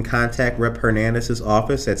information, you can contact Rep. Hernandez's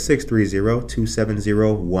office at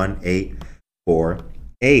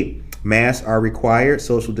 630-270-1848. Masks are required.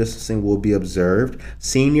 Social distancing will be observed.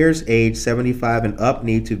 Seniors age 75 and up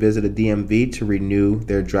need to visit a DMV to renew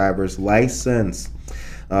their driver's license.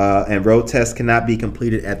 And road tests cannot be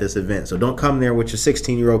completed at this event. So don't come there with your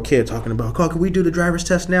 16-year-old kid talking about, oh, can we do the driver's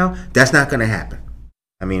test now? That's not going to happen.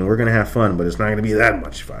 I mean, we're going to have fun, but it's not going to be that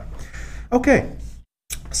much fun. Okay.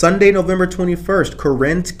 Sunday, November 21st,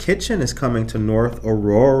 Corinne's Kitchen is coming to North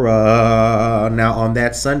Aurora. Now, on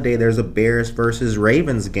that Sunday, there's a Bears versus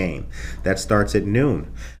Ravens game that starts at noon.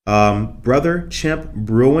 Brother Chimp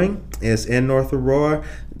Brewing is in North Aurora.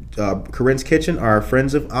 Corinne's Kitchen are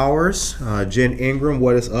friends of ours. Jen Ingram,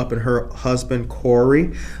 What Is Up, and her husband,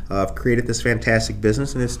 Corey, have created this fantastic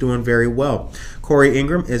business, and it's doing very well. Corey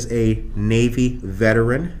Ingram is a Navy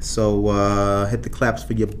veteran, so hit the claps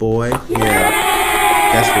for your boy. Yeah.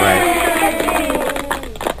 That's right.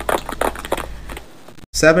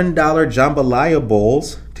 $7 jambalaya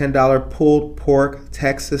bowls, $10 pulled pork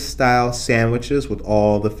Texas-style sandwiches with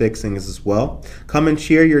all the fixings as well. Come and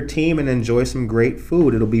cheer your team and enjoy some great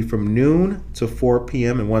food. It'll be from noon to 4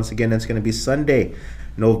 p.m. And once again, that's going to be Sunday,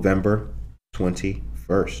 November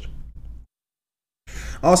 21st.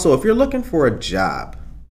 Also, if you're looking for a job,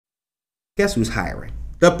 guess who's hiring?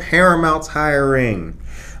 The Paramount's hiring.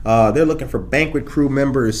 They're looking for banquet crew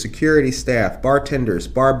members, security staff, bartenders,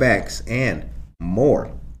 barbacks, and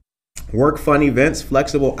more. Work fun events,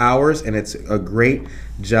 flexible hours, and it's a great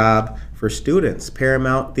job for students.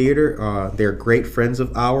 Paramount Theater, they're great friends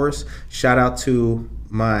of ours. Shout out to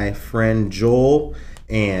my friend Joel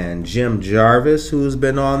and Jim Jarvis, who's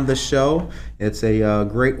been on the show. It's a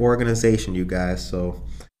great organization, you guys. So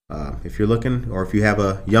if you're looking, or if you have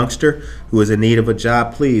a youngster who is in need of a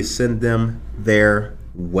job, please send them their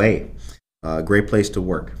way. Great place to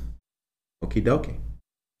work. Okie dokie.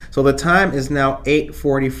 So the time is now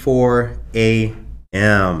 8:44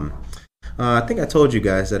 a.m. I think I told you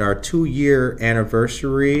guys that our 2-year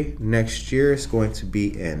anniversary next year is going to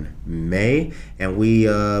be in May, and we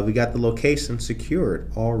got the location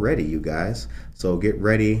secured already, you guys. So get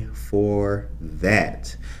ready for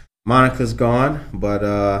that. Monica's gone, but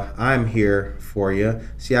I'm here for you.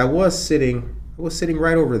 See, I was sitting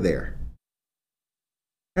right over there.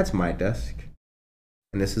 That's my desk.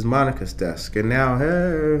 And this is Monica's desk. And now,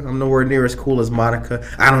 I'm nowhere near as cool as Monica.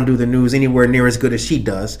 I don't do the news anywhere near as good as she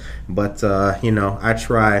does. But, I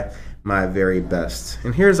try my very best.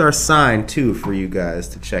 And here's our sign, too, for you guys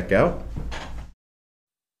to check out.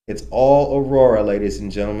 It's all Aurora, ladies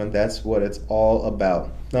and gentlemen. That's what it's all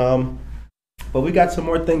about. But we got some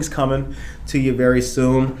more things coming to you very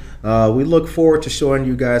soon. We look forward to showing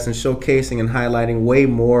you guys and showcasing and highlighting way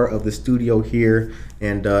more of the studio here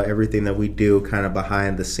and everything that we do kind of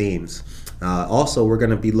behind the scenes. Also, we're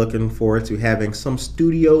going to be looking forward to having some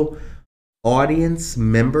studio audience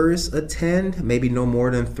members attend, maybe no more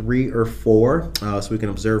than 3 or 4, so we can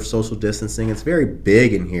observe social distancing. It's very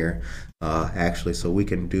big in here, actually, so we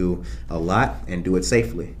can do a lot and do it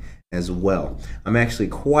safely as well. I'm actually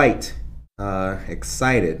quite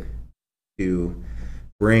excited to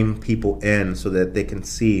bring people in so that they can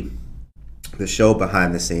see the show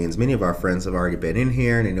behind the scenes. Many of our friends have already been in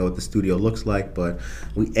here and they know what the studio looks like, but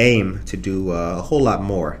we aim to do a whole lot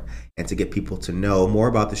more and to get people to know more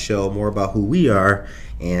about the show, more about who we are,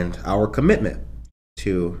 and our commitment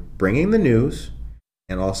to bringing the news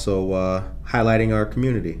and also highlighting our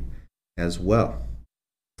community as well.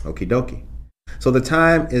 Okie dokie. So the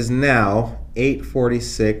time is now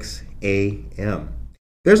 8:46 a.m.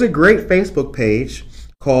 There's a great Facebook page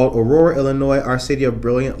called Aurora, Illinois, Our City of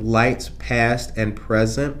Brilliant Lights, Past and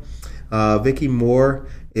Present. Vicki Moore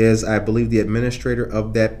is, I believe, the administrator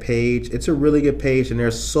of that page. It's a really good page, and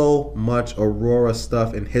there's so much Aurora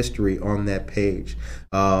stuff and history on that page.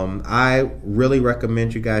 I really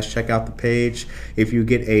recommend you guys check out the page. If you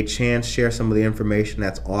get a chance, share some of the information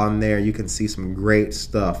that's on there. You can see some great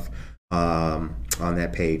stuff on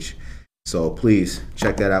that page. So please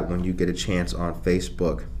check that out when you get a chance on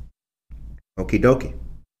Facebook. Okie dokie.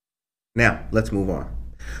 Now, let's move on.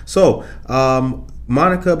 So,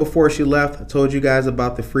 Monica, before she left, told you guys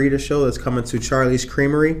about the Frida show that's coming to Charlie's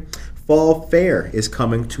Creamery. Fall Fair is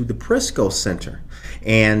coming to the Prisco Center.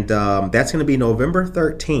 And that's going to be November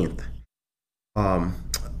 13th from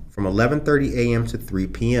 11:30 a.m. to 3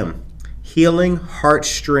 p.m. Healing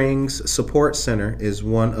Heartstrings Support Center is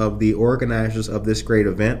one of the organizers of this great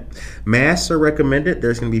event. Masks are recommended.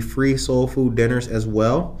 There's going to be free soul food dinners as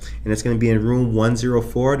well. And it's going to be in room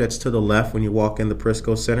 104. That's to the left when you walk in the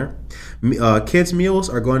Prisco Center. Kids' meals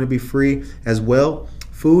are going to be free as well.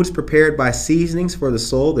 Foods prepared by Seasonings for the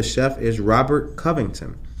Soul. The chef is Robert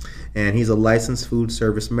Covington, and he's a licensed food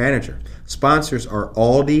service manager. Sponsors are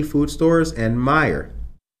Aldi Food Stores and Meijer.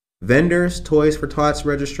 Vendors, Toys for Tots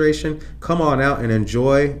registration. Come on out and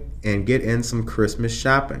enjoy and get in some Christmas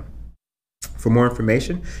shopping. For more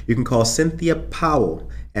information, you can call Cynthia Powell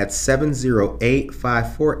at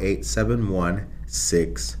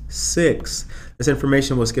 708-548-7166. This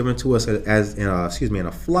information was given to us in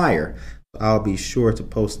a flyer. I'll be sure to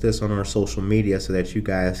post this on our social media so that you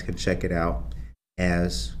guys can check it out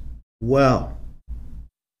as well.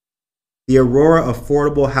 The Aurora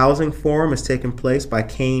Affordable Housing Forum is taking place by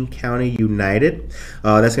Kane County United.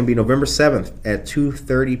 That's going to be November 7th at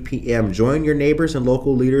 2:30 p.m. Join your neighbors and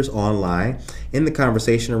local leaders online in the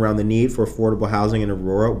conversation around the need for affordable housing in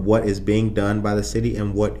Aurora, what is being done by the city,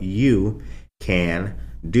 and what you can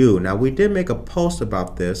do. Now, we did make a post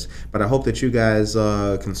about this, but I hope that you guys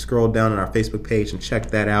can scroll down on our Facebook page and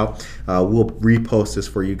check that out. We'll repost this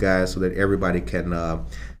for you guys so that everybody can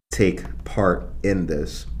take part in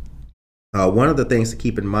this. One of the things to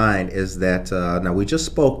keep in mind is that now we just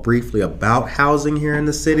spoke briefly about housing here in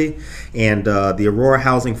the city, and the Aurora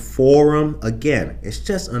Housing Forum, again, it's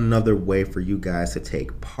just another way for you guys to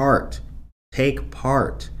take part. Take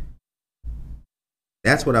part.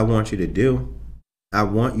 That's what I want you to do. I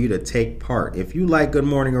want you to take part. If you like Good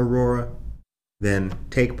Morning Aurora, then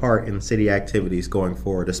take part in city activities going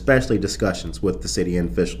forward, especially discussions with the city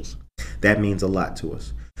officials. That means a lot to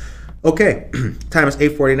us. Okay, time is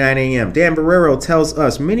 8:49 a.m. Dan Barrero tells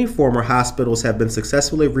us many former hospitals have been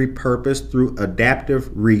successfully repurposed through adaptive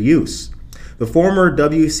reuse. The former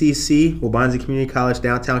WCC, Wabanzi Community College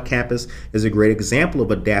downtown campus, is a great example of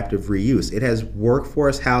adaptive reuse. It has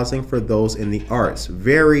workforce housing for those in the arts.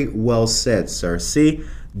 Very well said, sir. See,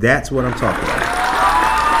 that's what I'm talking about.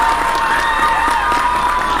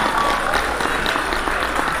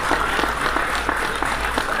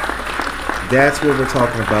 That's what we're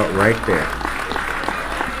talking about right there.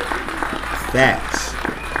 Facts.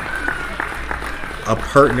 A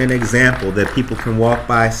pertinent example that people can walk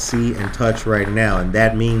by, see, and touch right now, and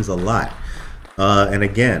that means a lot. And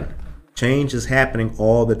again, change is happening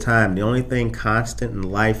all the time. The only thing constant in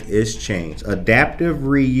life is change. Adaptive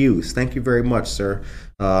reuse. Thank you very much, sir.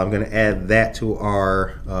 I'm going to add that to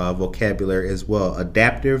our vocabulary as well.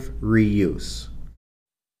 Adaptive reuse.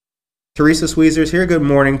 Teresa Sweezer is here. Good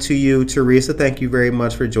morning to you, Teresa. Thank you very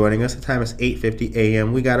much for joining us. The time is 8:50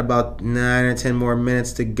 a.m. We got about 9 or 10 more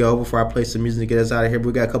minutes to go before I play some music to get us out of here. But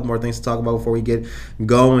we got a couple more things to talk about before we get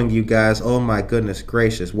going, you guys. Oh my goodness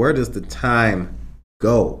gracious. Where does the time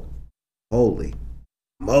go? Holy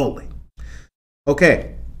moly.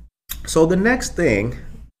 Okay. So the next thing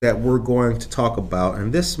that we're going to talk about,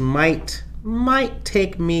 and this might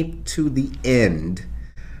take me to the end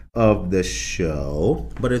of the show,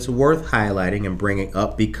 but it's worth highlighting and bringing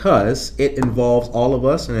up because it involves all of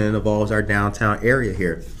us and it involves our downtown area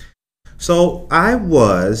here. So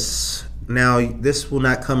now this will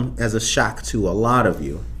not come as a shock to a lot of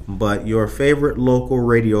you, but your favorite local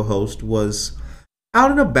radio host was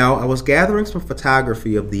out and about. I was gathering some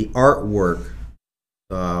photography of the artwork,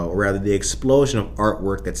 or rather the explosion of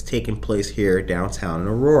artwork that's taking place here downtown in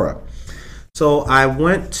Aurora. So I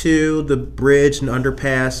went to the bridge and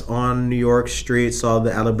underpass on New York Street, saw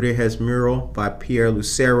the Alebrijes mural by Pierre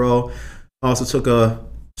Lucero. Also took a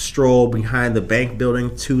stroll behind the bank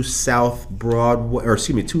building to South Galena,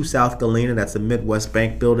 that's the Midwest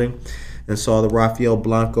Bank building, and saw the Rafael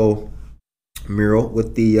Blanco mural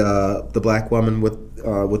with the black woman with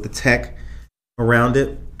the tech around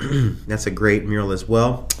it. That's a great mural as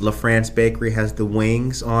well. La France Bakery has the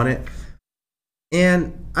wings on it.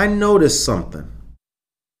 And I noticed something.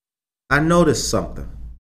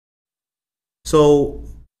 So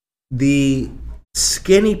the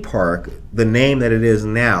Skinny Park, the name that it is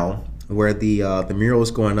now, where the mural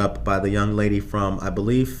is going up by the young lady from, I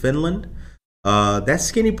believe, Finland. That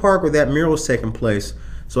Skinny Park where that mural is taking place.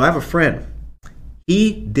 So I have a friend.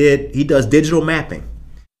 He does digital mapping.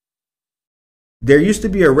 There used to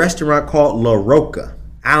be a restaurant called La Roca.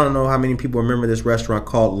 I don't know how many people remember this restaurant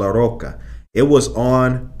called La Roca. It was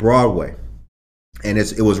on Broadway, and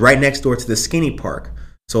it was right next door to the Skinny Park.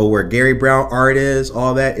 So where Gary Brown Art is,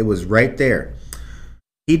 all that, it was right there.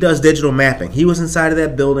 He does digital mapping. He was inside of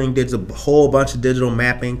that building, did a whole bunch of digital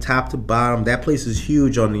mapping, top to bottom. That place is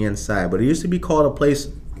huge on the inside, but it used to be called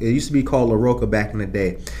La Roca back in the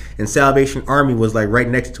day, and Salvation Army was like right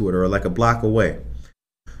next to it, or like a block away.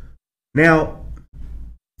 Now,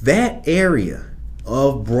 that area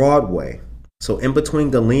of Broadway, so in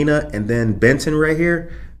between Galena and then Benton right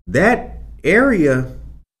here, that area,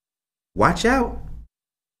 watch out.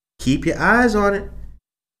 Keep your eyes on it.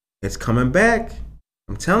 It's coming back.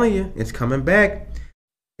 I'm telling you, it's coming back.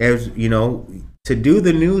 As you know, to do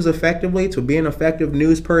the news effectively, to be an effective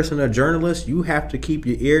news person, a journalist, you have to keep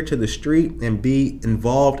your ear to the street and be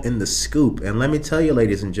involved in the scoop. And let me tell you,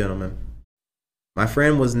 ladies and gentlemen, my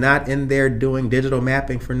friend was not in there doing digital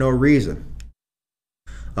mapping for no reason.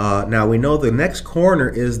 Now we know the next corner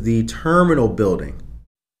is the terminal building.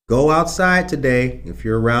 Go outside today. If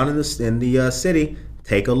you're around in the city,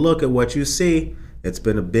 take a look at what you see. It's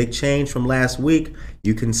been a big change from last week.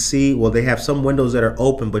 You can see, well, they have some windows that are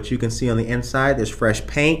open, but you can see on the inside there's fresh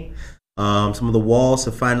paint. Some of the walls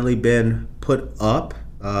have finally been put up.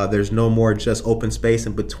 There's no more just open space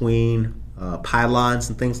in between pylons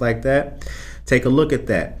and things like that. Take a look at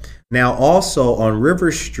that. Now, also on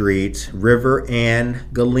River Street, River and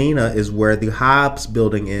Galena is where the Hobbs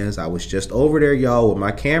building is. I was just over there, y'all, with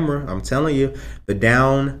my camera. I'm telling you,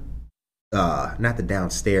 not the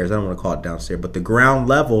downstairs. I don't want to call it downstairs, but the ground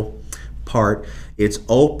level part, it's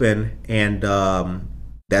open, and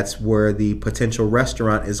that's where the potential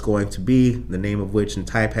restaurant is going to be, the name of which and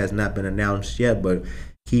type has not been announced yet, but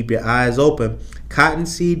keep your eyes open.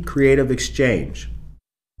 Cottonseed Creative Exchange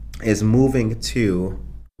is moving to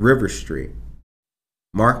River Street.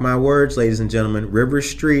 Mark my words, ladies and gentlemen, River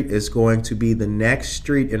Street is going to be the next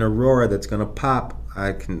street in Aurora that's going to pop.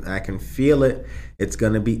 I can feel it. It's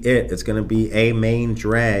going to be it. It's going to be a main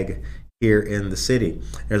drag here in the city.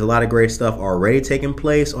 There's a lot of great stuff already taking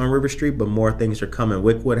place on River Street, but more things are coming.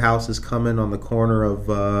 Wickwood House is coming on the corner of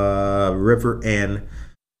River and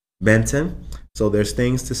Benton. So there's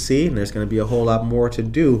things to see, and there's going to be a whole lot more to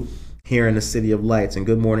do here in the City of Lights. And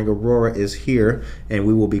Good Morning Aurora is here, and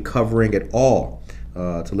we will be covering it all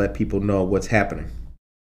to let people know what's happening.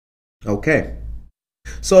 Okay.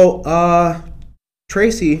 So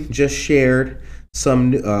Tracy just shared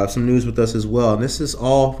some news with us as well, and this is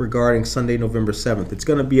all regarding Sunday, November 7th. It's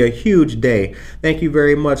going to be a huge day. Thank you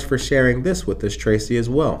very much for sharing this with us, Tracy, as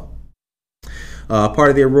well. Part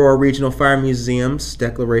of the Aurora Regional Fire Museum's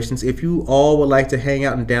declarations. If you all would like to hang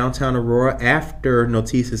out in downtown Aurora after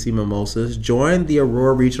Noticias y Mimosas, join the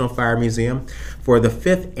Aurora Regional Fire Museum for the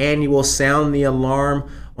 5th annual Sound the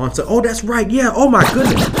Alarm on... Oh, that's right. Yeah. Oh, my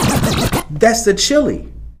goodness. That's the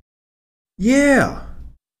chili. Yeah.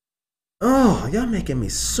 Oh, y'all making me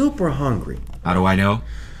super hungry. How do I know?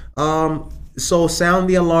 So Sound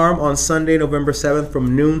the Alarm on Sunday, November 7th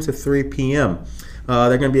from noon to 3 p.m.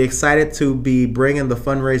 They're going to be excited to be bringing the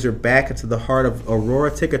fundraiser back into the heart of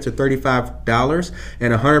Aurora. Tickets are $35,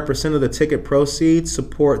 and 100% of the ticket proceeds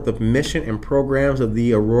support the mission and programs of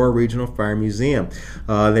the Aurora Regional Fire Museum.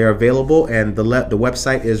 They're available, and the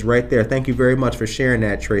website is right there. Thank you very much for sharing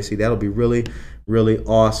that, Tracy. That'll be really, really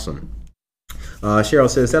awesome. Cheryl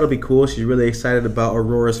says that'll be cool. She's really excited about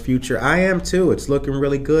Aurora's future. I am too. It's looking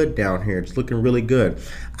really good down here. It's looking really good.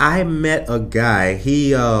 I met a guy.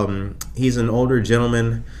 He's an older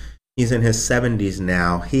gentleman. He's in his 70s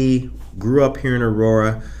now. He grew up here in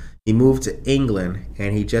Aurora. He moved to England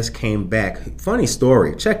and he just came back. Funny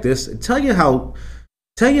story. Check this. Tell you how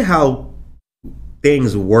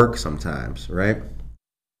things work sometimes, right?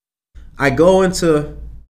 I go into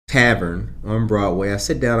tavern on Broadway. I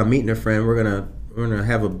sit down, I'm meeting a friend, we're gonna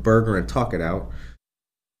have a burger and talk it out.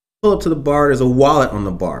 Pull up to the bar, there's a wallet on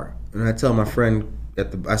the bar. And I tell my friend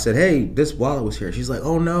I said, hey, this wallet was here. She's like,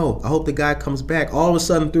 oh no, I hope the guy comes back. All of a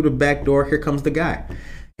sudden through the back door, here comes the guy.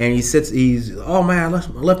 And oh man, I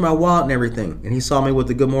left my wallet and everything. And he saw me with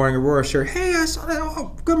the Good Morning Aurora shirt. Hey, I saw that.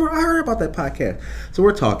 Oh, good morning. I heard about that podcast. So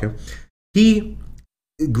we're talking. He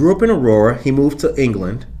grew up in Aurora. He moved to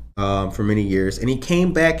England for many years, and he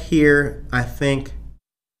came back here, I think,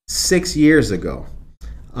 6 years ago.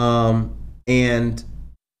 And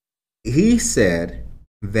he said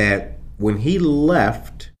that when he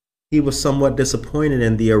left, he was somewhat disappointed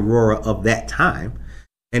in the Aurora of that time.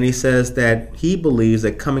 And he says that he believes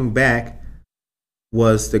that coming back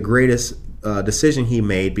was the greatest decision he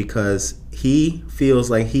made because he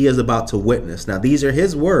feels like he is about to witness. Now, these are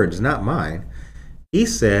his words, not mine. He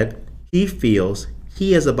said he feels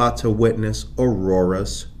he is about to witness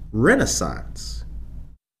Aurora's renaissance.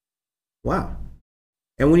 Wow.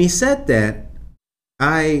 And when he said that,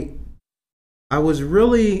 I was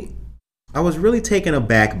really taken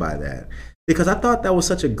aback by that because I thought that was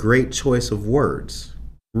such a great choice of words.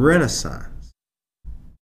 Renaissance.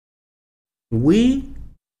 We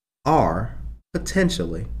are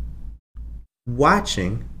potentially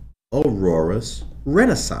watching Aurora's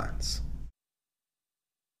renaissance.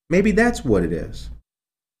 Maybe that's what it is.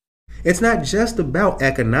 It's not just about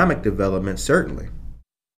economic development, certainly,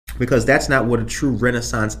 because that's not what a true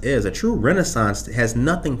renaissance is. A true renaissance has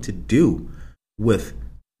nothing to do with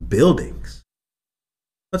buildings.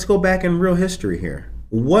 Let's go back in real history here.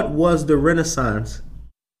 What was the Renaissance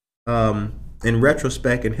in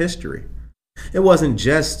retrospect in history? It wasn't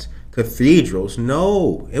just cathedrals.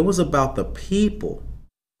 No, it was about the people.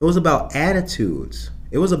 It was about attitudes.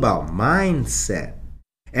 It was about mindset.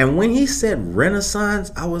 And when he said Renaissance,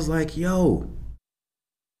 I was like, yo,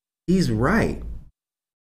 he's right.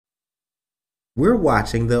 We're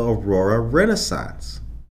watching the Aurora Renaissance.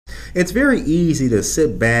 It's very easy to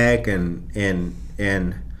sit back and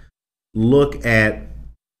look at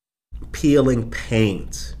peeling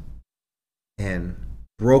paint and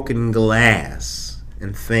broken glass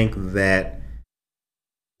and think that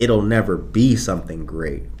it'll never be something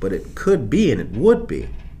great, but it could be and it would be.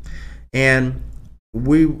 And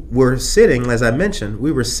we were sitting, as I mentioned,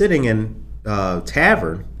 we were sitting in a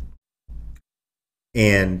tavern,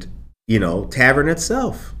 and tavern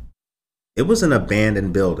itself, it was an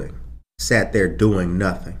abandoned building, sat there doing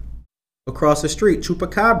nothing. Across the street,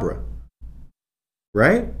 Chupacabra,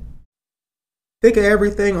 right? Think of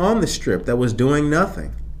everything on the strip that was doing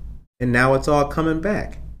nothing, and now it's all coming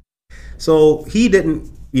back. So he didn't,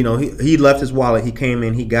 he left his wallet. He came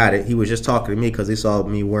in, he got it. He was just talking to me because he saw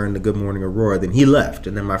me wearing the Good Morning Aurora. Then he left,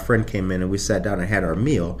 and then my friend came in, and we sat down and had our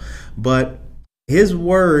meal. But his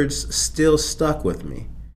words still stuck with me.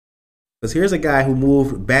 Because here's a guy who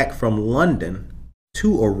moved back from London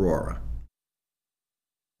to Aurora.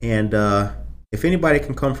 And if anybody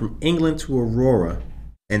can come from England to Aurora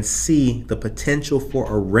and see the potential for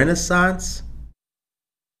a renaissance,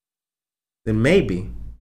 then maybe,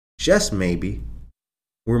 just maybe,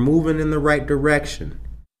 we're moving in the right direction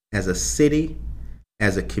as a city,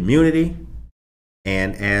 as a community,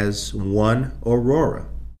 and as one Aurora.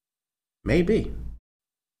 Maybe.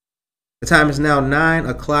 The time is now 9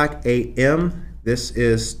 o'clock a.m. This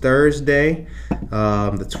is Thursday,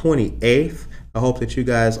 the 28th. I hope that you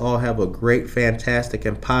guys all have a great, fantastic,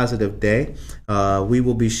 and positive day. We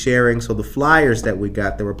will be sharing, so the flyers that we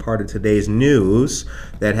got that were part of today's news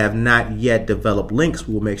that have not yet developed links,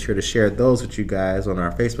 we will make sure to share those with you guys on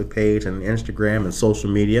our Facebook page and Instagram and social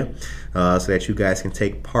media so that you guys can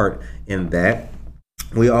take part in that.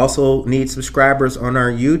 We also need subscribers on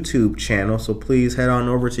our YouTube channel, so please head on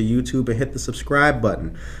over to YouTube and hit the subscribe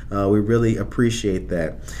button. We really appreciate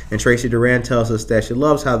that. And Tracy Duran tells us that she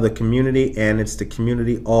loves how the community, and it's the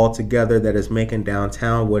community all together that is making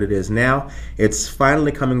downtown what it is now. It's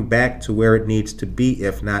finally coming back to where it needs to be,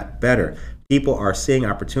 if not better. People are seeing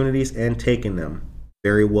opportunities and taking them.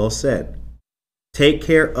 Very well said. Take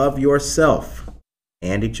care of yourself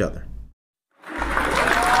and each other.